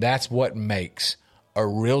 And that's what makes a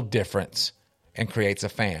real difference and creates a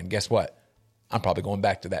fan. Guess what? I'm probably going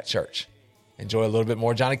back to that church. Enjoy a little bit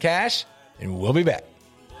more Johnny Cash, and we'll be back.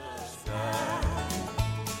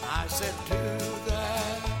 I said to the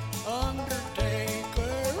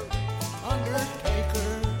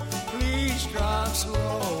Undertaker, please drive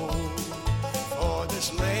slow for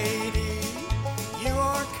this lady you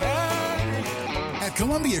are carrying. At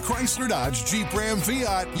Columbia Chrysler Dodge Jeep Ram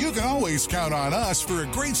Fiat, you can always count on us for a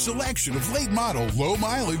great selection of late model, low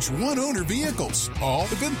mileage, one owner vehicles. All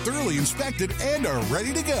have been thoroughly inspected and are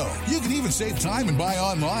ready to go. You can even save time and buy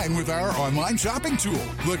online with our online shopping tool.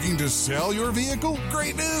 Looking to sell your vehicle?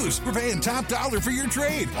 Great news! We're paying top dollar for your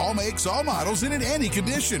trade. All makes, all models, and in any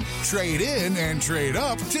condition. Trade in and trade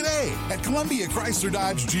up today. At Columbia Chrysler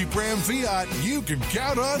Dodge Jeep Ram Fiat, you can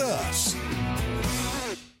count on us.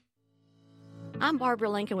 I'm Barbara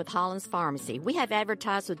Lincoln with Holland's Pharmacy. We have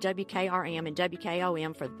advertised with WKRM and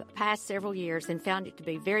WKOM for the past several years and found it to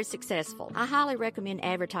be very successful. I highly recommend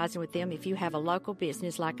advertising with them if you have a local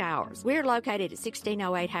business like ours. We're located at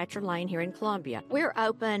 1608 Hatcher Lane here in Columbia. We're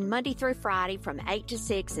open Monday through Friday from 8 to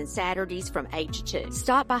 6 and Saturdays from 8 to 2.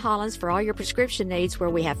 Stop by Holland's for all your prescription needs where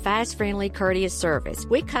we have fast, friendly, courteous service.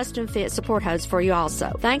 We custom fit support hose for you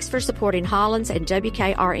also. Thanks for supporting Holland's and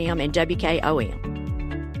WKRM and WKOM.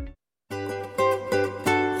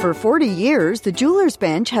 For 40 years, the Jewelers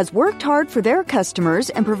Bench has worked hard for their customers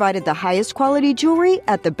and provided the highest quality jewelry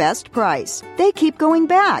at the best price. They keep going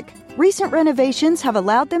back. Recent renovations have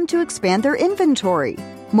allowed them to expand their inventory.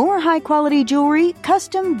 More high-quality jewelry,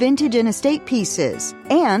 custom vintage and estate pieces,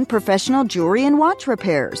 and professional jewelry and watch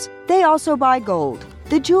repairs. They also buy gold.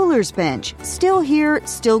 The Jewelers Bench, still here,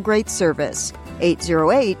 still great service.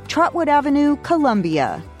 808 Trotwood Avenue,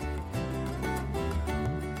 Columbia.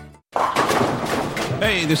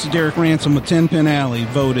 Hey, this is Derek Ransom with 10 Pin Alley,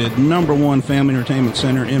 voted #1 family entertainment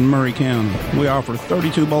center in Murray County. We offer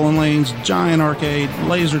 32 bowling lanes, giant arcade,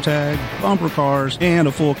 laser tag, bumper cars, and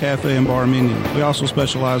a full cafe and bar menu. We also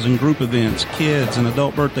specialize in group events, kids and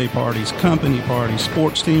adult birthday parties, company parties,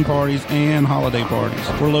 sports team parties, and holiday parties.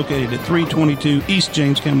 We're located at 322 East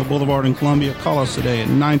James Campbell Boulevard in Columbia. Call us today at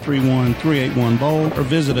 931-381-BOWL or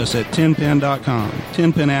visit us at 10pin.com.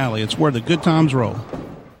 10 Pin Alley, it's where the good times roll.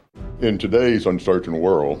 In today's uncertain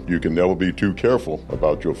world, you can never be too careful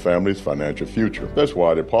about your family's financial future. That's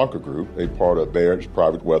why the Parker Group, a part of Baird's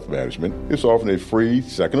Private Wealth Management, is offering a free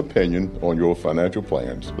second opinion on your financial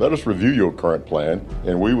plans. Let us review your current plan,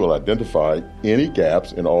 and we will identify any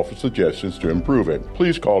gaps and offer suggestions to improve it.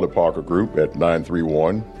 Please call the Parker Group at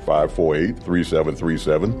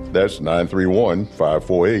 931-548-3737. That's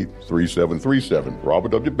 931-548-3737.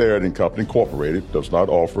 Robert W. Baird & Company Incorporated does not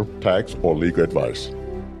offer tax or legal advice.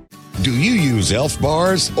 Do you use Elf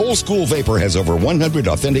bars? Old School Vapor has over 100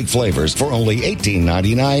 authentic flavors for only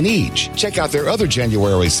 $18.99 each. Check out their other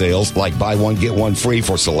January sales like buy one, get one free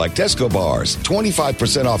for select Tesco bars,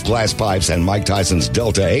 25% off glass pipes and Mike Tyson's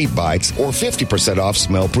Delta 8 bites, or 50% off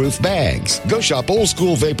smell-proof bags. Go shop Old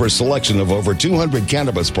School Vapor's selection of over 200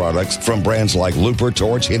 cannabis products from brands like Looper,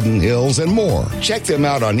 Torch, Hidden Hills, and more. Check them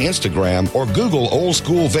out on Instagram or Google Old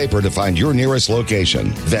School Vapor to find your nearest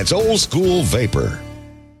location. That's Old School Vapor.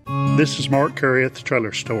 This is Mark Curry at the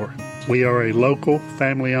Trailer Store. We are a local,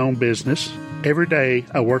 family-owned business. Every day,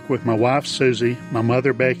 I work with my wife, Susie, my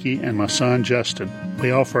mother, Becky, and my son, Justin.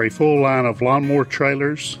 We offer a full line of lawnmower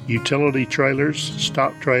trailers, utility trailers,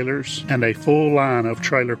 stock trailers, and a full line of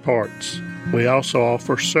trailer parts. We also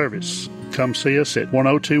offer service. Come see us at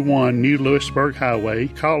 1021 New Lewisburg Highway.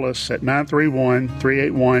 Call us at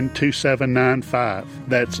 931-381-2795.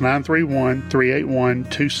 That's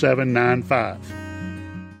 931-381-2795.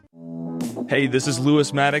 Hey, this is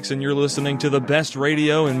Lewis Maddox, and you're listening to the best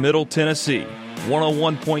radio in Middle Tennessee,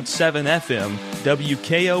 101.7 FM,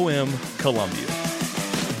 WKOM, Columbia.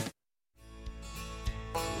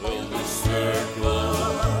 Will the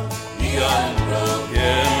circle be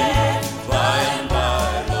unbroken by and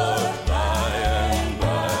by, Lord, by and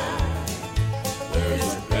by?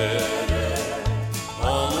 There's a better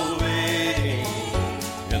home waiting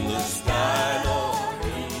in the sky, Lord,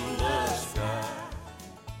 in the sky.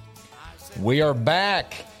 We are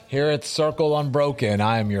back here at Circle Unbroken.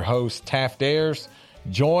 I am your host, Taft Ayers,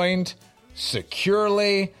 joined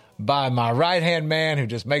securely by my right-hand man who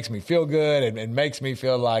just makes me feel good and makes me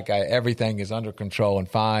feel like everything is under control and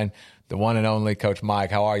fine, the one and only Coach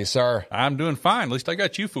Mike. How are you, sir? I'm doing fine. At least I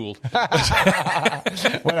got you fooled. When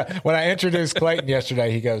I introduced Clayton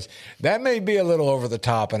yesterday, he goes, that may be a little over the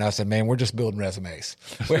top. And I said, man, we're just building resumes.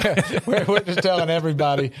 We're just telling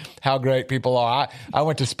everybody how great people are. I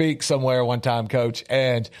went to speak somewhere one time, Coach,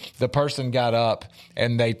 and the person got up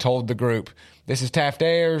and they told the group, this is Taft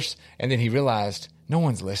Ayers. And then he realized no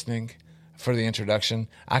one's listening for the introduction.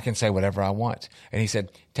 I can say whatever I want. And he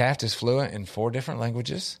said, Taft is fluent in 4 different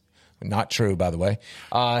languages. Not true, by the way.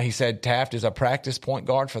 He said Taft is a practice point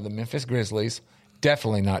guard for the Memphis Grizzlies.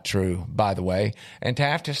 Definitely not true, by the way. And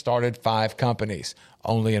Taft has started 5 companies,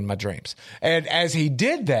 only in my dreams. And as he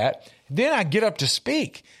did that, then I get up to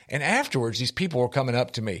speak. And afterwards, these people were coming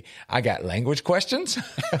up to me. I got language questions.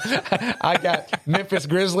 I got Memphis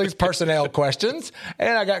Grizzlies personnel questions.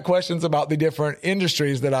 And I got questions about the different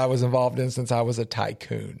industries that I was involved in since I was a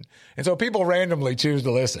tycoon. And so people randomly choose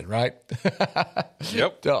to listen, right?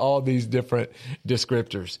 Yep. To all these different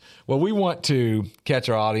descriptors. Well, we want to catch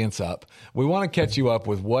our audience up. We want to catch you up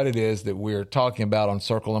with what it is that we're talking about on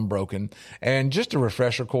Circle Unbroken. And just a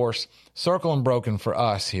refresher course, Circle Unbroken for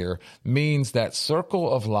us here means that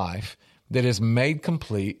circle of life that is made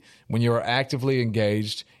complete when you are actively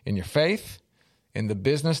engaged in your faith, in the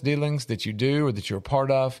business dealings that you do or that you're a part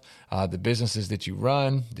of, the businesses that you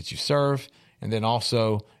run, that you serve, and then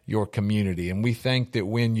also your community. And we think that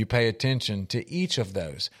when you pay attention to each of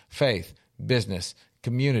those, faith, business,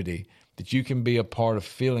 community, that you can be a part of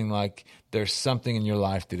feeling like there's something in your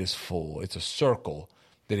life that is full. It's a circle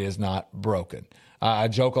that is not broken. I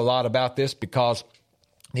joke a lot about this because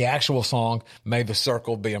the actual song, May the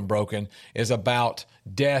Circle Be Unbroken, is about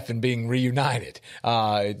death and being reunited.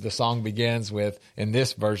 The song begins with, in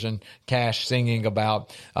this version, Cash singing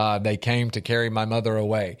about they came to carry my mother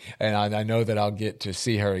away. And I know that I'll get to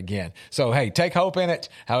see her again. So, hey, take hope in it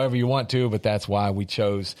however you want to, but that's why we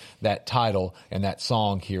chose that title and that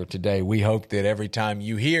song here today. We hope that every time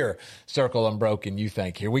you hear Circle Unbroken, you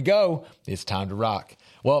think, here we go, it's time to rock.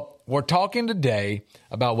 Well, we're talking today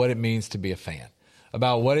about what it means to be a fan.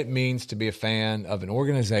 About what it means to be a fan of an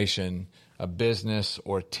organization, a business,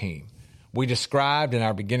 or a team. We described in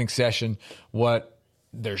our beginning session what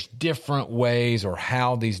there's different ways or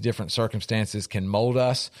how these different circumstances can mold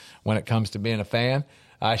us when it comes to being a fan.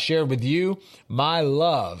 I shared with you my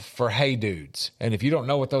love for Hey Dudes. And if you don't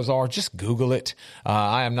know what those are, just Google it.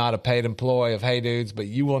 I am not a paid employee of Hey Dudes, but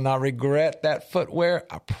you will not regret that footwear,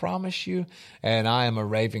 I promise you. And I am a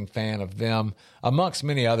raving fan of them, amongst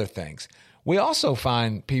many other things. We also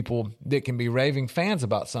find people that can be raving fans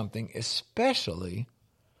about something, especially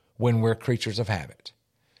when we're creatures of habit.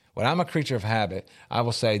 When I'm a creature of habit, I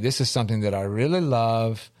will say this is something that I really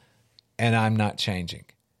love and I'm not changing.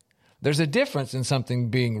 There's a difference in something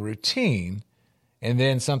being routine and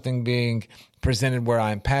then something being presented where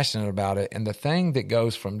I'm passionate about it. And the thing that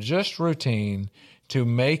goes from just routine to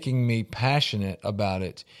making me passionate about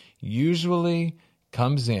it usually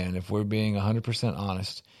comes in, if we're being 100%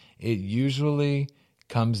 honest, it usually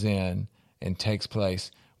comes in and takes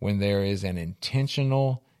place when there is an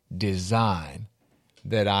intentional design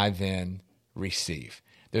that I then receive.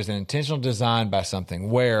 There's an intentional design by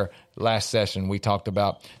something where last session we talked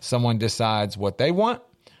about someone decides what they want,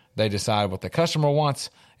 they decide what the customer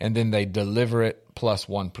wants, and then they deliver it plus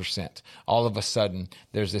 1%. All of a sudden,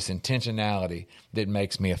 there's this intentionality that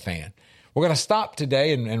makes me a fan. We're going to stop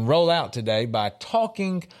today and roll out today by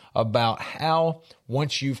talking about how,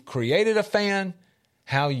 once you've created a fan,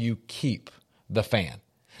 how you keep the fan.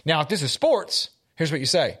 Now, if this is sports, here's what you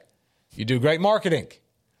say. You do great marketing.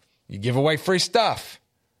 You give away free stuff.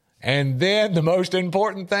 And then the most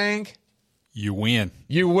important thing, you win.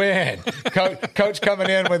 You win. Coach coming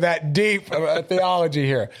in with that deep theology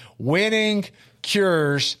here. Winning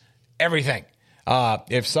cures everything.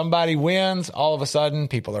 If somebody wins, all of a sudden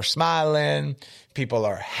people are smiling, people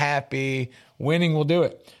are happy. Winning will do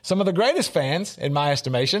it. Some of the greatest fans, in my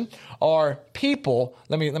estimation, are people,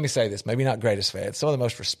 let me say this, maybe not greatest fans, some of the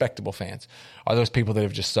most respectable fans are those people that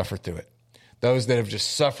have just suffered through it. Those that have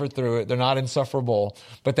just suffered through it. They're not insufferable,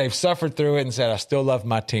 but they've suffered through it and said, I still love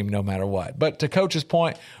my team no matter what. But to Coach's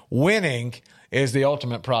point, winning is the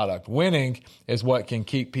ultimate product. Winning is what can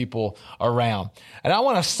keep people around. And I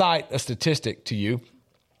want to cite a statistic to you.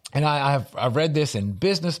 And I've read this in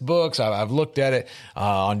business books. I've looked at it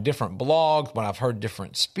on different blogs when I've heard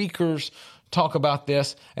different speakers talk about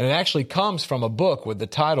this. And it actually comes from a book with the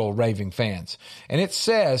title Raving Fans. And it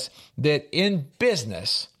says that in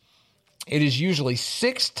business, it is usually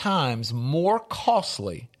 6 times more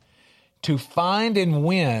costly to find and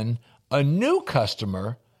win a new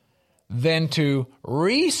customer than to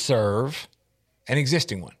reserve an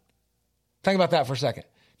existing one. Think about that for a second.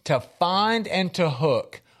 To find and to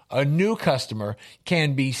hook a new customer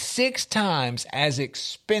can be 6 times as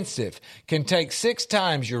expensive, can take 6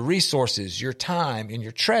 times your resources, your time, and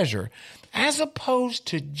your treasure, as opposed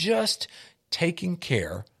to just taking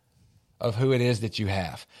care of who it is that you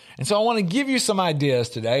have. And so I want to give you some ideas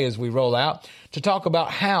today as we roll out to talk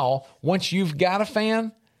about how, once you've got a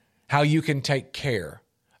fan, how you can take care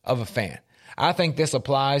of a fan. I think this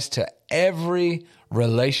applies to every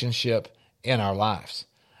relationship in our lives.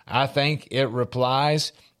 I think it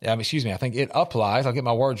applies, I'll get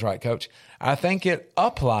my words right, Coach. I think it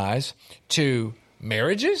applies to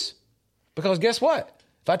marriages, because guess what?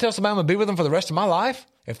 If I tell somebody I'm going to be with them for the rest of my life,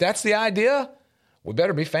 if that's the idea, we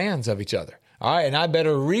better be fans of each other. All right. And I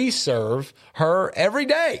better reserve her every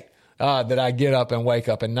day that I get up and wake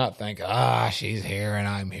up and not think, she's here and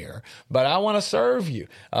I'm here. But I want to serve you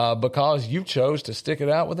because you chose to stick it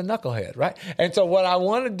out with a knucklehead, right? And so what I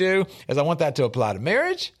want to do is I want that to apply to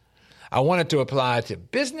marriage. I want it to apply to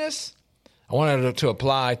business. I want it to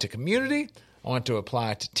apply to community. I want it to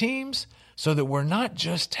apply to teams so that we're not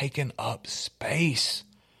just taking up space.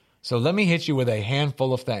 So let me hit you with a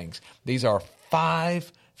handful of things. These are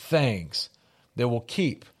 5 things that will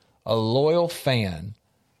keep a loyal fan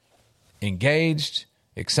engaged,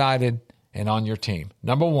 excited, and on your team.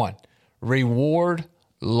 Number 1, reward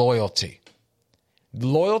loyalty.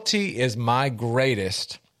 Loyalty is my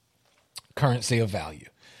greatest currency of value.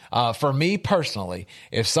 For me personally,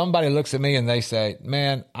 if somebody looks at me and they say,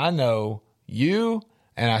 man, I know you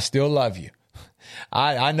and I still love you.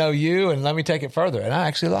 I know you, and let me take it further, and I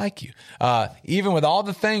actually like you. Even with all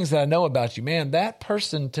the things that I know about you, man, that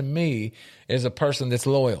person to me is a person that's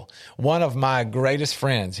loyal. One of my greatest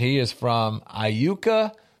friends, he is from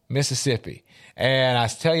Iuka, Mississippi. And I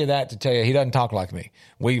tell you that to tell you, he doesn't talk like me.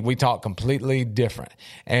 We talk completely different.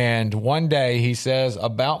 And one day he says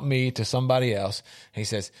about me to somebody else, he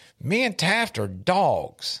says, me and Taft are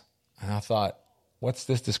dogs. And I thought, what's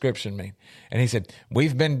this description mean? And he said,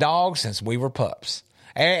 we've been dogs since we were pups.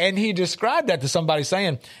 And he described that to somebody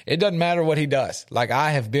saying, it doesn't matter what he does. Like,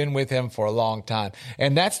 I have been with him for a long time.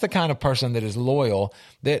 And that's the kind of person that is loyal,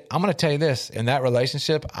 that I'm going to tell you this, in that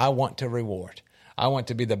relationship, I want to reward. I want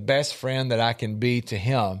to be the best friend that I can be to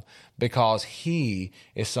him because he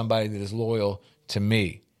is somebody that is loyal to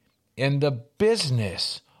me. In the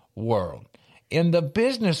business world,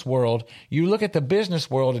 you look at the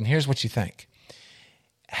business world and here's what you think.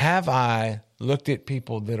 Have I looked at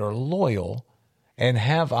people that are loyal, and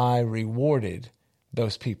have I rewarded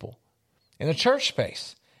those people? In the church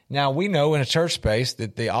space, now we know in a church space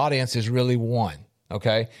that the audience is really one,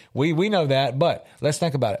 okay? We know that, but let's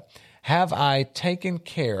think about it. Have I taken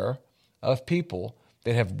care of people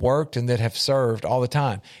that have worked and that have served all the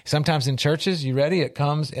time? Sometimes in churches, you ready? It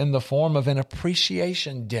comes in the form of an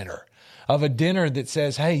appreciation dinner, of a dinner that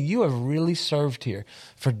says, hey, you have really served here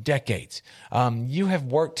for decades. You have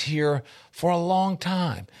worked here for a long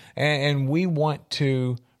time, and we want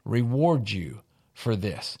to reward you for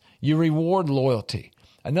this. You reward loyalty.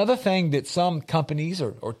 Another thing that some companies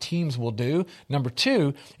or teams will do, number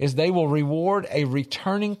 2, is they will reward a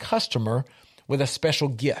returning customer with a special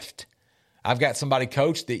gift. I've got somebody,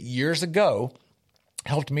 Coach, that years ago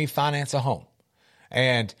helped me finance a home.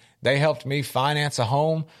 And they helped me finance a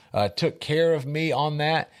home, took care of me on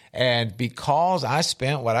that. And because I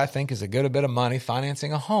spent what I think is a good bit of money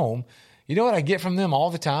financing a home, you know what I get from them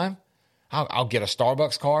all the time? I'll get a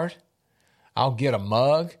Starbucks card. I'll get a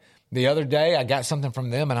mug. The other day, I got something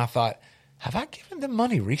from them, and I thought, have I given them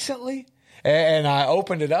money recently? And I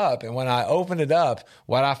opened it up, and when I opened it up,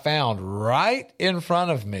 what I found right in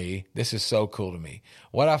front of me, this is so cool to me,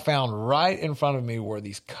 what I found right in front of me were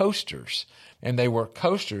these coasters, and they were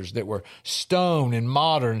coasters that were stone and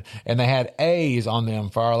modern, and they had A's on them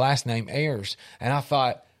for our last name Ayers. And I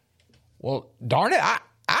thought, well, darn it, I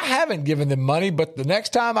haven't given them money, but the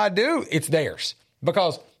next time I do, it's theirs.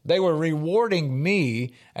 Because they were rewarding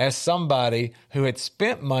me as somebody who had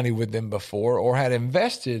spent money with them before or had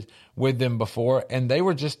invested with them before, and they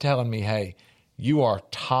were just telling me, hey, you are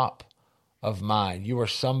top of mind. You are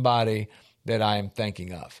somebody that I am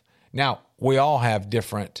thinking of. Now, we all have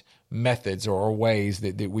different methods or ways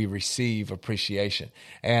that we receive appreciation.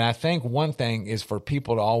 And I think one thing is for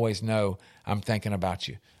people to always know, I'm thinking about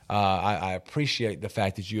you. I appreciate the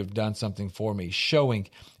fact that you have done something for me, showing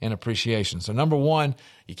an appreciation. So number 1,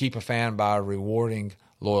 you keep a fan by rewarding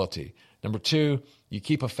loyalty. Number 2, you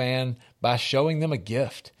keep a fan by showing them a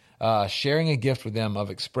gift. sharing a gift with them of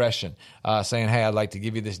expression, saying, hey, I'd like to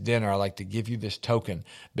give you this dinner. I'd like to give you this token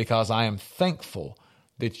because I am thankful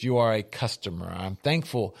that you are a customer. I'm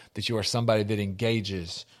thankful that you are somebody that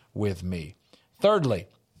engages with me. Thirdly,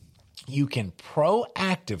 you can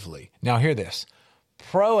proactively, now hear this,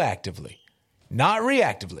 proactively, not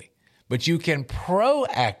reactively, but you can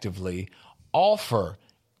proactively offer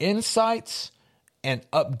insights and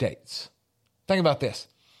updates. Think about this.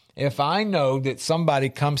 If I know that somebody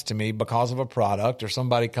comes to me because of a product, or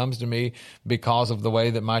somebody comes to me because of the way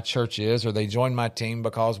that my church is, or they join my team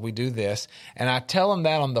because we do this, and I tell them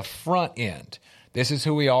that on the front end, this is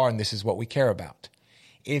who we are and this is what we care about.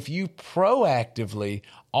 If you proactively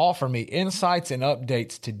offer me insights and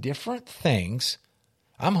updates to different things,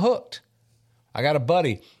 I'm hooked. I got a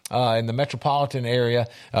buddy in the metropolitan area,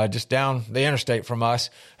 just down the interstate from us,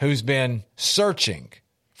 who's been searching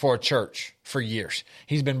for a church for years.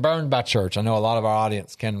 He's been burned by church. I know a lot of our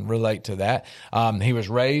audience can relate to that. He was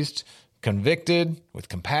raised convicted with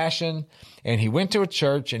compassion, and he went to a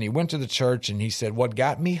church, and he went to the church, and he said, what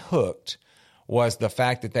got me hooked was the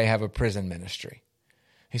fact that they have a prison ministry.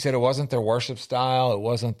 He said it wasn't their worship style. It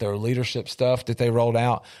wasn't their leadership stuff that they rolled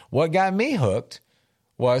out. What got me hooked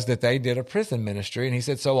was that they did a prison ministry. And he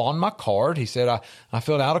said, so on my card, he said, I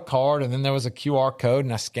filled out a card, and then there was a QR code,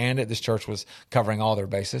 and I scanned it. This church was covering all their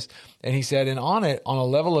bases. And he said, and on it, on a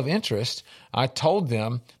level of interest, I told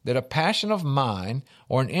them that a passion of mine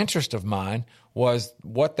or an interest of mine was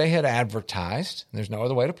what they had advertised. There's no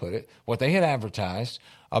other way to put it. What they had advertised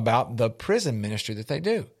about the prison ministry that they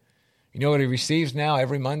do. You know what he receives now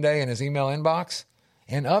every Monday in his email inbox?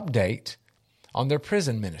 An update on their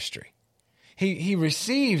prison ministry. He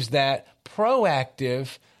receives that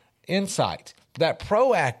proactive insight, that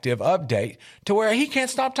proactive update to where he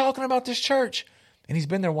can't stop talking about this church. And he's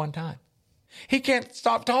been there one time. He can't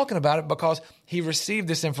stop talking about it because he received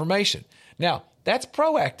this information. Now, that's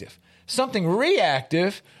proactive. Something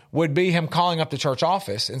reactive would be him calling up the church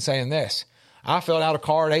office and saying this, I filled out a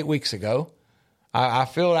card 8 weeks ago. I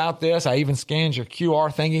filled out this. I even scanned your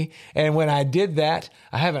QR thingy. And when I did that,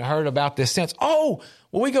 I haven't heard about this since. Oh,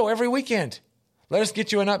 well, we go every weekend. Let us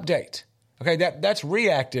get you an update. Okay, that's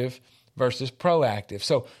reactive versus proactive.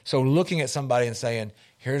 So looking at somebody and saying,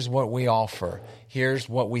 here's what we offer. Here's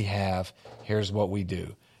what we have. Here's what we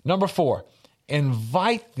do. Number 4,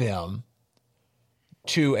 invite them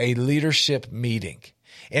to a leadership meeting.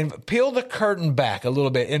 And peel the curtain back a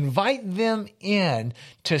little bit. Invite them in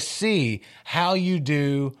to see how you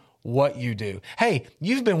do what you do. Hey,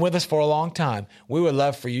 you've been with us for a long time. We would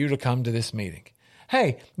love for you to come to this meeting.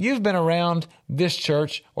 Hey, you've been around this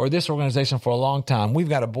church or this organization for a long time. We've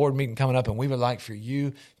got a board meeting coming up, and we would like for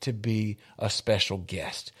you to be a special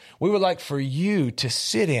guest. We would like for you to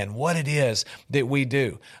sit in what it is that we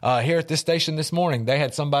do. Here at this station this morning, they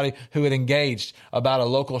had somebody who had engaged about a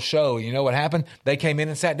local show. You know what happened? They came in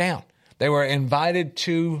and sat down. They were invited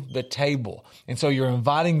to the table. And so you're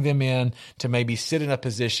inviting them in to maybe sit in a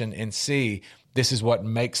position and see this is what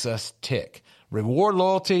makes us tick. Reward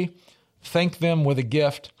loyalty. Thank them with a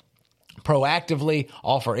gift, proactively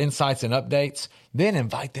offer insights and updates, then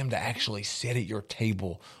invite them to actually sit at your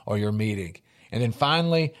table or your meeting. And then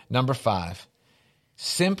finally, number 5,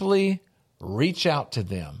 simply reach out to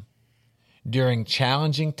them during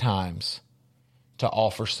challenging times to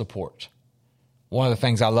offer support. One of the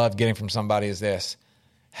things I love getting from somebody is this,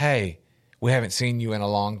 hey, we haven't seen you in a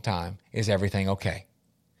long time. Is everything okay?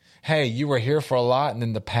 Hey, you were here for a lot and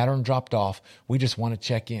then the pattern dropped off. We just want to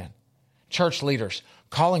check in. Church leaders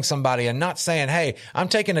calling somebody and not saying, hey, I'm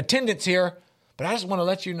taking attendance here, but I just want to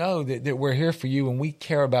let you know that we're here for you and we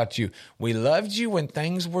care about you. We loved you when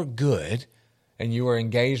things were good and you were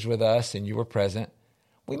engaged with us and you were present.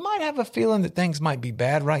 We might have a feeling that things might be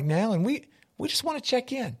bad right now, and we just want to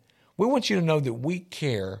check in. We want you to know that we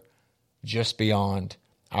care just beyond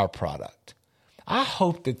our product. I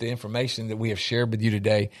hope that the information that we have shared with you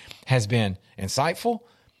today has been insightful.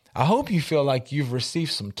 I hope you feel like you've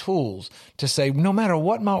received some tools to say, no matter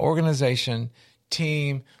what my organization,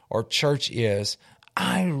 team, or church is,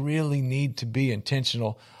 I really need to be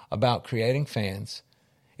intentional about creating fans.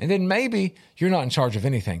 And then maybe you're not in charge of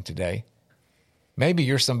anything today. Maybe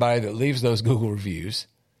you're somebody that leaves those Google reviews.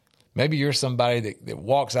 Maybe you're somebody that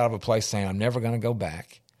walks out of a place saying, I'm never going to go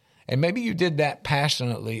back. And maybe you did that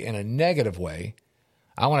passionately in a negative way.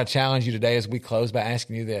 I want to challenge you today as we close by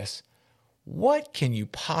asking you this. What can you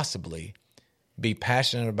possibly be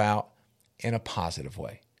passionate about in a positive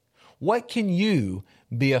way? What can you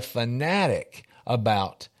be a fanatic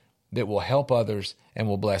about that will help others and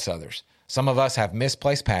will bless others? Some of us have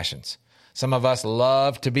misplaced passions. Some of us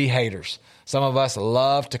love to be haters. Some of us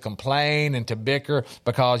love to complain and to bicker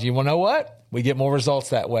because you know what? We get more results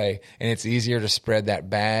that way, and it's easier to spread that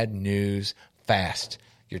bad news fast.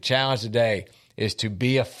 Your challenge today is to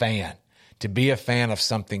be a fan of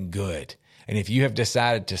something good. And if you have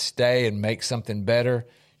decided to stay and make something better,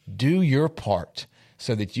 do your part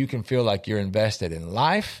so that you can feel like you're invested in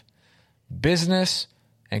life, business,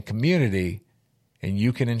 and community, and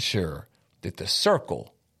you can ensure that the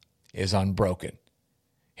circle is unbroken.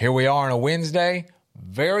 Here we are on a Wednesday,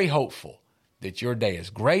 very hopeful that your day is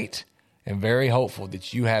great and very hopeful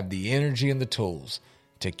that you have the energy and the tools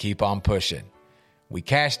to keep on pushing. We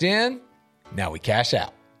cashed in, now we cash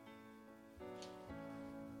out.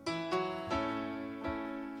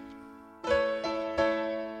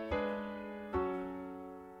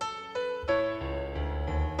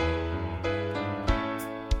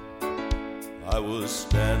 I was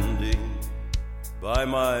standing by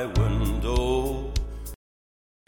my window